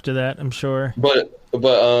bit after that, I'm sure. But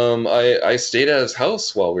I stayed at his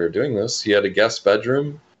house while we were doing this. He had a guest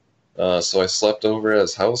bedroom, so I slept over at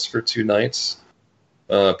his house for 2 nights.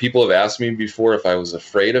 People have asked me before if I was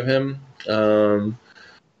afraid of him.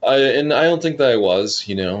 I don't think that I was,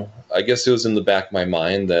 I guess it was in the back of my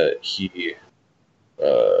mind that he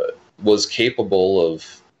was capable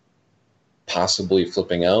of possibly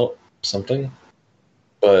flipping out something.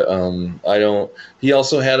 But I don't. He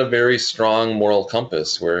also had a very strong moral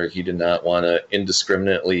compass where he did not want to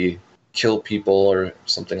indiscriminately kill people or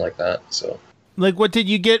something like that. So, like, what did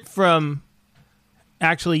you get from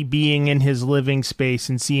actually being in his living space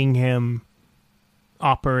and seeing him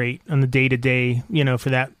operate on the day-to-day, for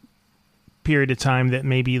that period of time that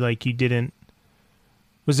maybe, like, you didn't...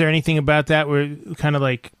 Was there anything about that where it kind of,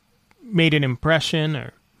 like, made an impression,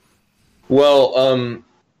 or... Well,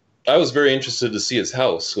 I was very interested to see his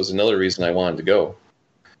house, was another reason I wanted to go.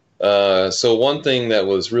 So one thing that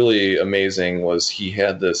was really amazing was he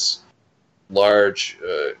had this large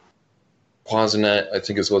Quasinet, I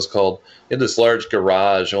think is what it's called. He had this large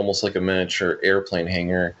garage, almost like a miniature airplane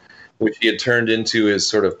hangar, which he had turned into his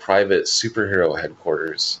sort of private superhero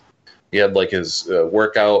headquarters. He had like his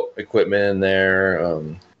workout equipment in there.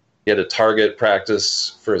 He had a target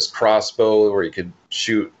practice for his crossbow where he could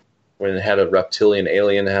shoot when it had a reptilian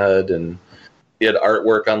alien head, and he had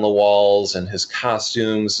artwork on the walls and his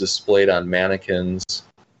costumes displayed on mannequins.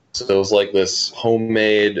 So it was like this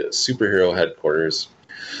homemade superhero headquarters.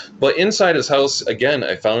 But inside his house, again,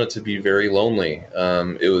 I found it to be very lonely.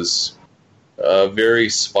 It was very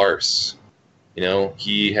sparse.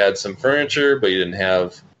 He had some furniture, but he didn't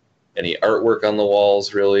have any artwork on the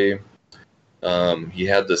walls, really. He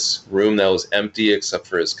had this room that was empty except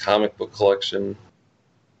for his comic book collection.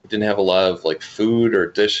 He didn't have a lot of like food or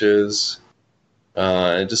dishes.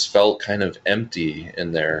 It just felt kind of empty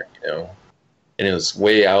in there, And it was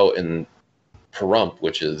way out in Pahrump,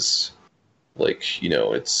 which is like,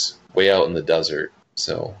 it's way out in the desert.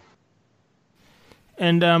 So.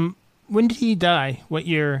 And when did he die? What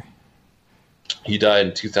year? He died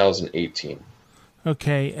in 2018.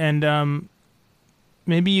 Okay, and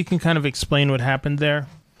maybe you can kind of explain what happened there.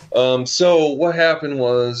 So what happened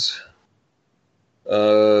was,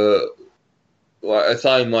 I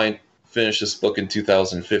thought I might finish this book in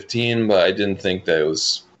 2015, but I didn't think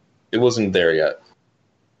that it wasn't there yet.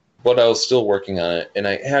 But I was still working on it, and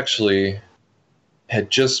I actually had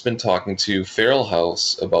just been talking to Feral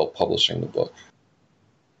House about publishing the book.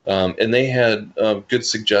 And they had good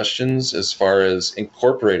suggestions as far as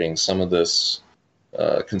incorporating some of this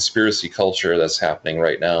conspiracy culture that's happening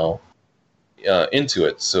right now into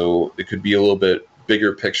it, so it could be a little bit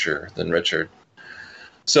bigger picture than Richard.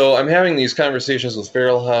 So I'm having these conversations with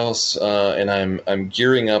Feral House, and I'm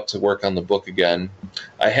gearing up to work on the book again.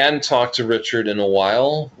 I hadn't talked to Richard in a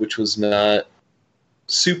while, which was not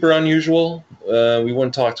super unusual. We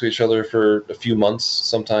wouldn't talk to each other for a few months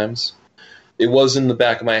sometimes. It was in the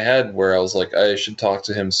back of my head where I was like, I should talk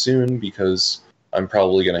to him soon because I'm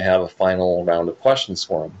probably going to have a final round of questions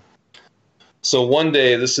for him. So one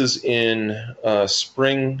day, this is in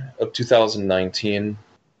spring of 2019,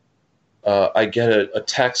 I get a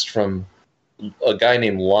text from a guy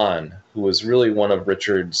named Lon, who was really one of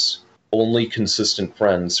Richard's only consistent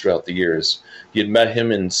friends throughout the years. He had met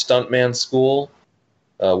him in stuntman school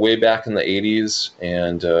way back in the 80s,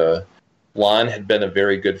 and Lon had been a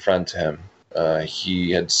very good friend to him.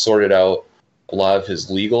 He had sorted out a lot of his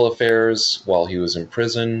legal affairs while he was in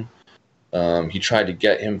prison. He tried to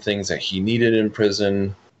get him things that he needed in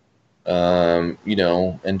prison, and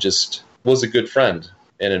just was a good friend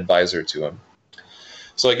and advisor to him.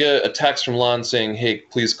 So I get a text from Lon saying, hey,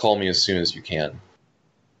 please call me as soon as you can.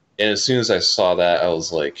 And as soon as I saw that, I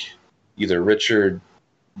was like, either Richard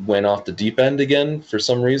went off the deep end again for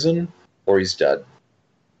some reason, or he's dead.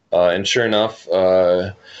 And sure enough,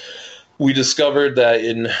 we discovered that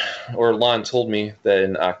Lon told me that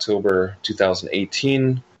in October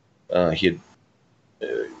 2018, he had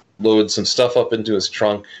loaded some stuff up into his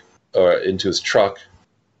truck,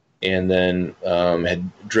 and then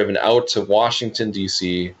had driven out to Washington,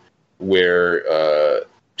 D.C., where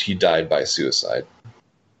he died by suicide.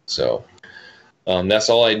 So that's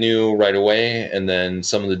all I knew right away, and then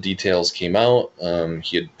some of the details came out.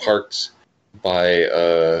 He had parked by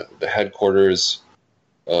the headquarters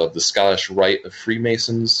of the Scottish Rite of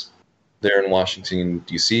Freemasons there in Washington,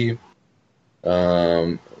 D.C.,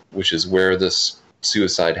 which is where this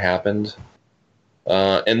suicide happened.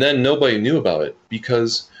 And then nobody knew about it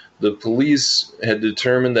because the police had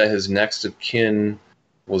determined that his next of kin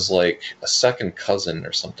was like a second cousin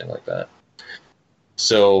or something like that.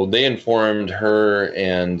 So they informed her,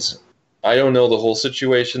 and I don't know the whole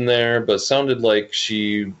situation there, but it sounded like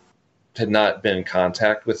she had not been in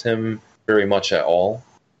contact with him very much at all.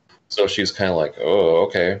 So she's kind of like, oh,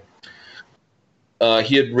 okay.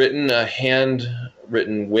 He had written a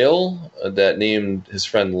handwritten will that named his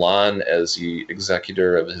friend Lon as the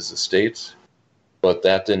executor of his estate, but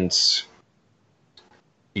that didn't,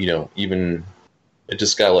 even it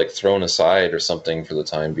just got like thrown aside or something for the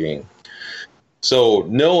time being. So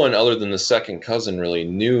no one other than the second cousin really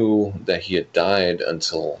knew that he had died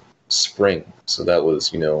until spring. So that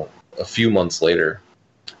was, a few months later.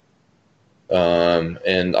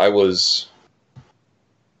 And I was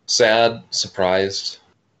sad, surprised.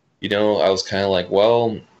 I was kind of like,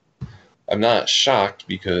 well, I'm not shocked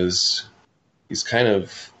because he's kind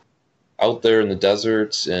of out there in the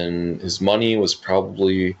desert and his money was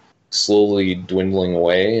probably slowly dwindling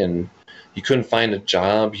away and he couldn't find a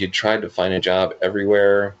job. He had tried to find a job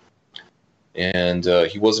everywhere and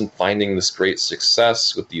he wasn't finding this great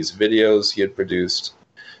success with these videos he had produced.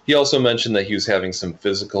 He also mentioned that he was having some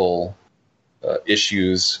physical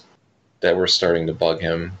issues that were starting to bug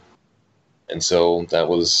him. And so that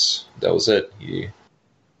was it. He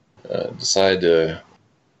decided to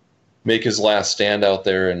make his last stand out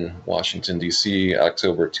there in Washington, D.C.,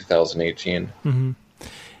 October 2018. Mm-hmm.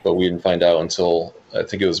 But we didn't find out until, I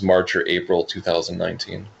think it was March or April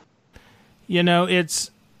 2019. There's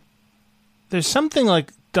something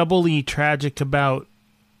like doubly tragic about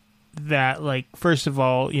that. Like, first of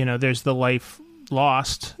all, there's the life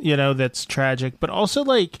lost, that's tragic. But also,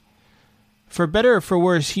 like, for better or for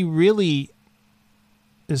worse, he really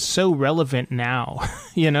is so relevant now,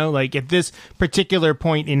 like at this particular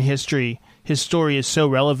point in history, his story is so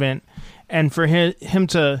relevant. And for him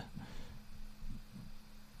to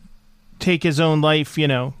take his own life,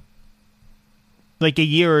 like a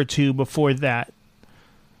year or two before that.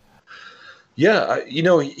 Yeah,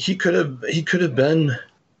 he could have been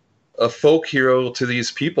a folk hero to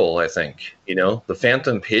these people, I think. The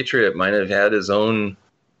Phantom Patriot might have had his own,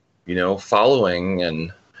 following.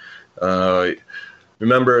 And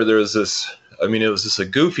remember, there was this, it was just a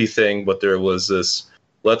goofy thing, but there was this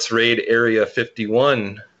Let's Raid Area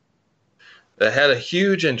 51 that had a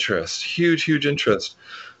huge interest.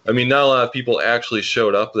 Not a lot of people actually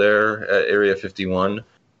showed up there at Area 51,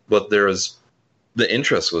 but the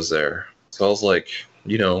interest was there. So I was like,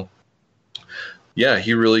 yeah,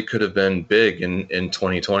 he really could have been big in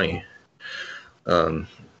 2020.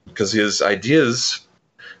 Because his ideas,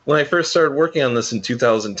 when I first started working on this in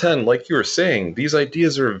 2010, like you were saying, these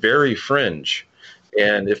ideas are very fringe.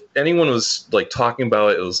 And if anyone was like talking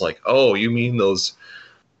about it, it was like, oh, you mean those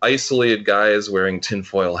isolated guys wearing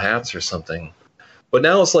tinfoil hats or something. But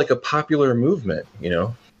now it's like a popular movement,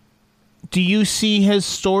 Do you see his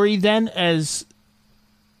story then as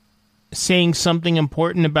saying something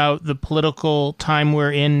important about the political time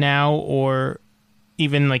we're in now, or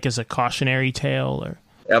even like as a cautionary tale? Or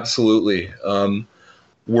Absolutely.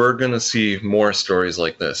 We're going to see more stories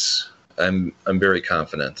like this. I'm very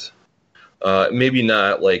confident. Maybe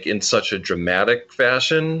not like in such a dramatic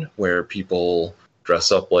fashion where people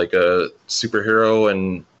dress up like a superhero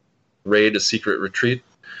and raid a secret retreat.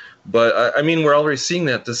 But we're already seeing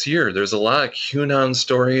that this year. There's a lot of QAnon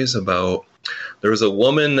stories about, there was a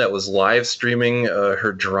woman that was live streaming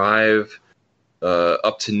her drive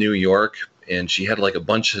up to New York, and she had like a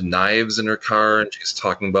bunch of knives in her car, and she's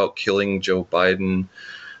talking about killing Joe Biden.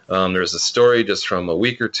 There's a story just from a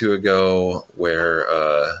week or two ago where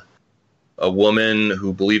a woman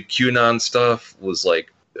who believed QAnon stuff was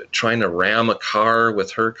like trying to ram a car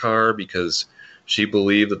with her car because she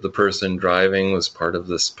believed that the person driving was part of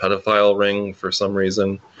this pedophile ring for some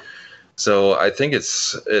reason. So I think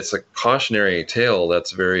it's a cautionary tale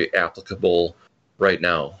that's very applicable right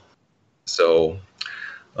now. So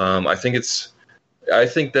I think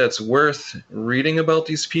that's worth reading about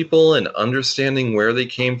these people and understanding where they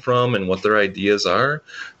came from and what their ideas are,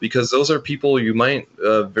 because those are people you might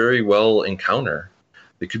very well encounter.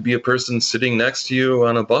 It could be a person sitting next to you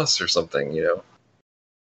on a bus or something,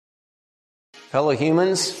 Fellow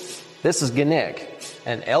humans, this is Ganek,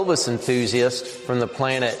 an Elvis enthusiast from the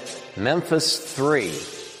planet Memphis 3.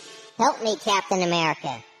 Help me, Captain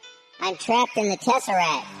America. I'm trapped in the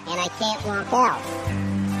Tesseract, and I can't walk out.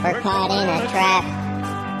 We're caught in a trap.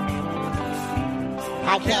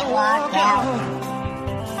 I can't walk out.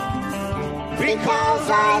 Because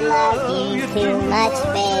I love you too much,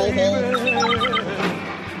 baby.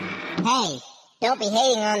 Hey, don't be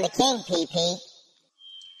hating on the king, PP.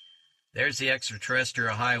 There's the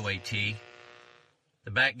extraterrestrial highway, T.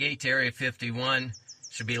 The back gate to Area 51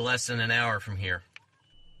 should be less than an hour from here.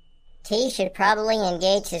 T should probably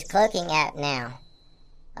engage his cloaking app now.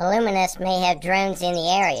 Illuminus may have drones in the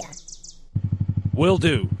area. Will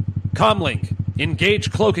do. Comlink,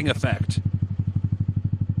 engage cloaking effect.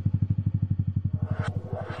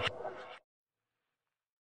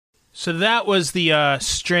 So that was the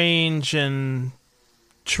strange and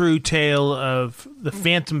true tale of the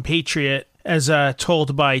Phantom Patriot as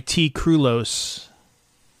told by T. Krulos.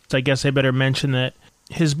 So I guess I better mention that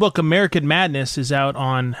his book American Madness is out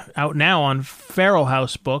now on Feral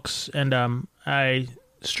House Books, and I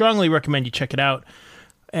strongly recommend you check it out.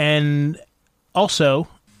 And also,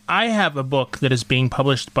 I have a book that is being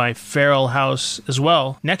published by Feral House as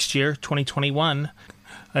well next year, 2021.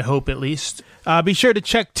 I hope, at least. Be sure to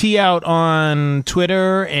check T out on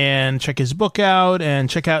Twitter and check his book out and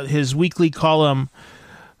check out his weekly column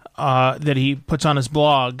that he puts on his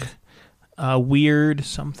blog. Weird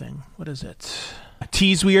something. What is it?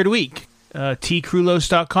 T's Weird Week.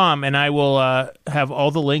 tcrulos.com. And I will have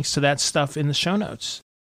all the links to that stuff in the show notes.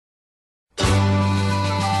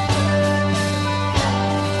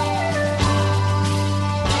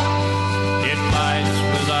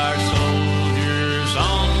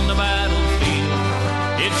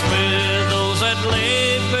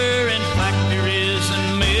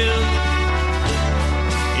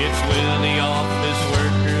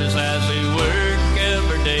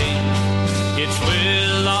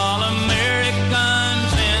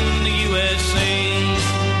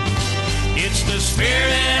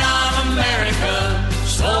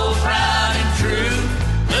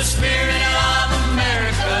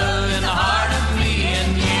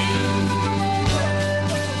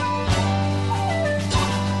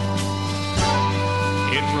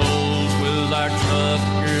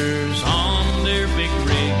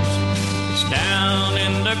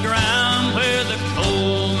 Ground where the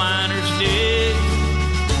coal miners dig.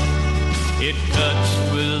 It cuts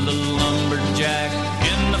with the lumberjack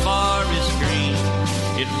in the forest green.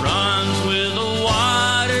 It runs with the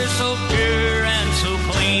water so pure and so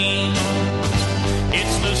clean.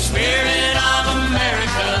 It's the spirit of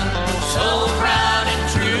America, so proud and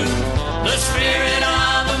true. The spirit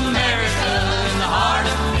of America in the heart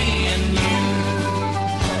of me and you.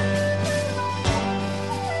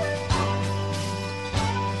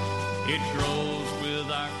 It grows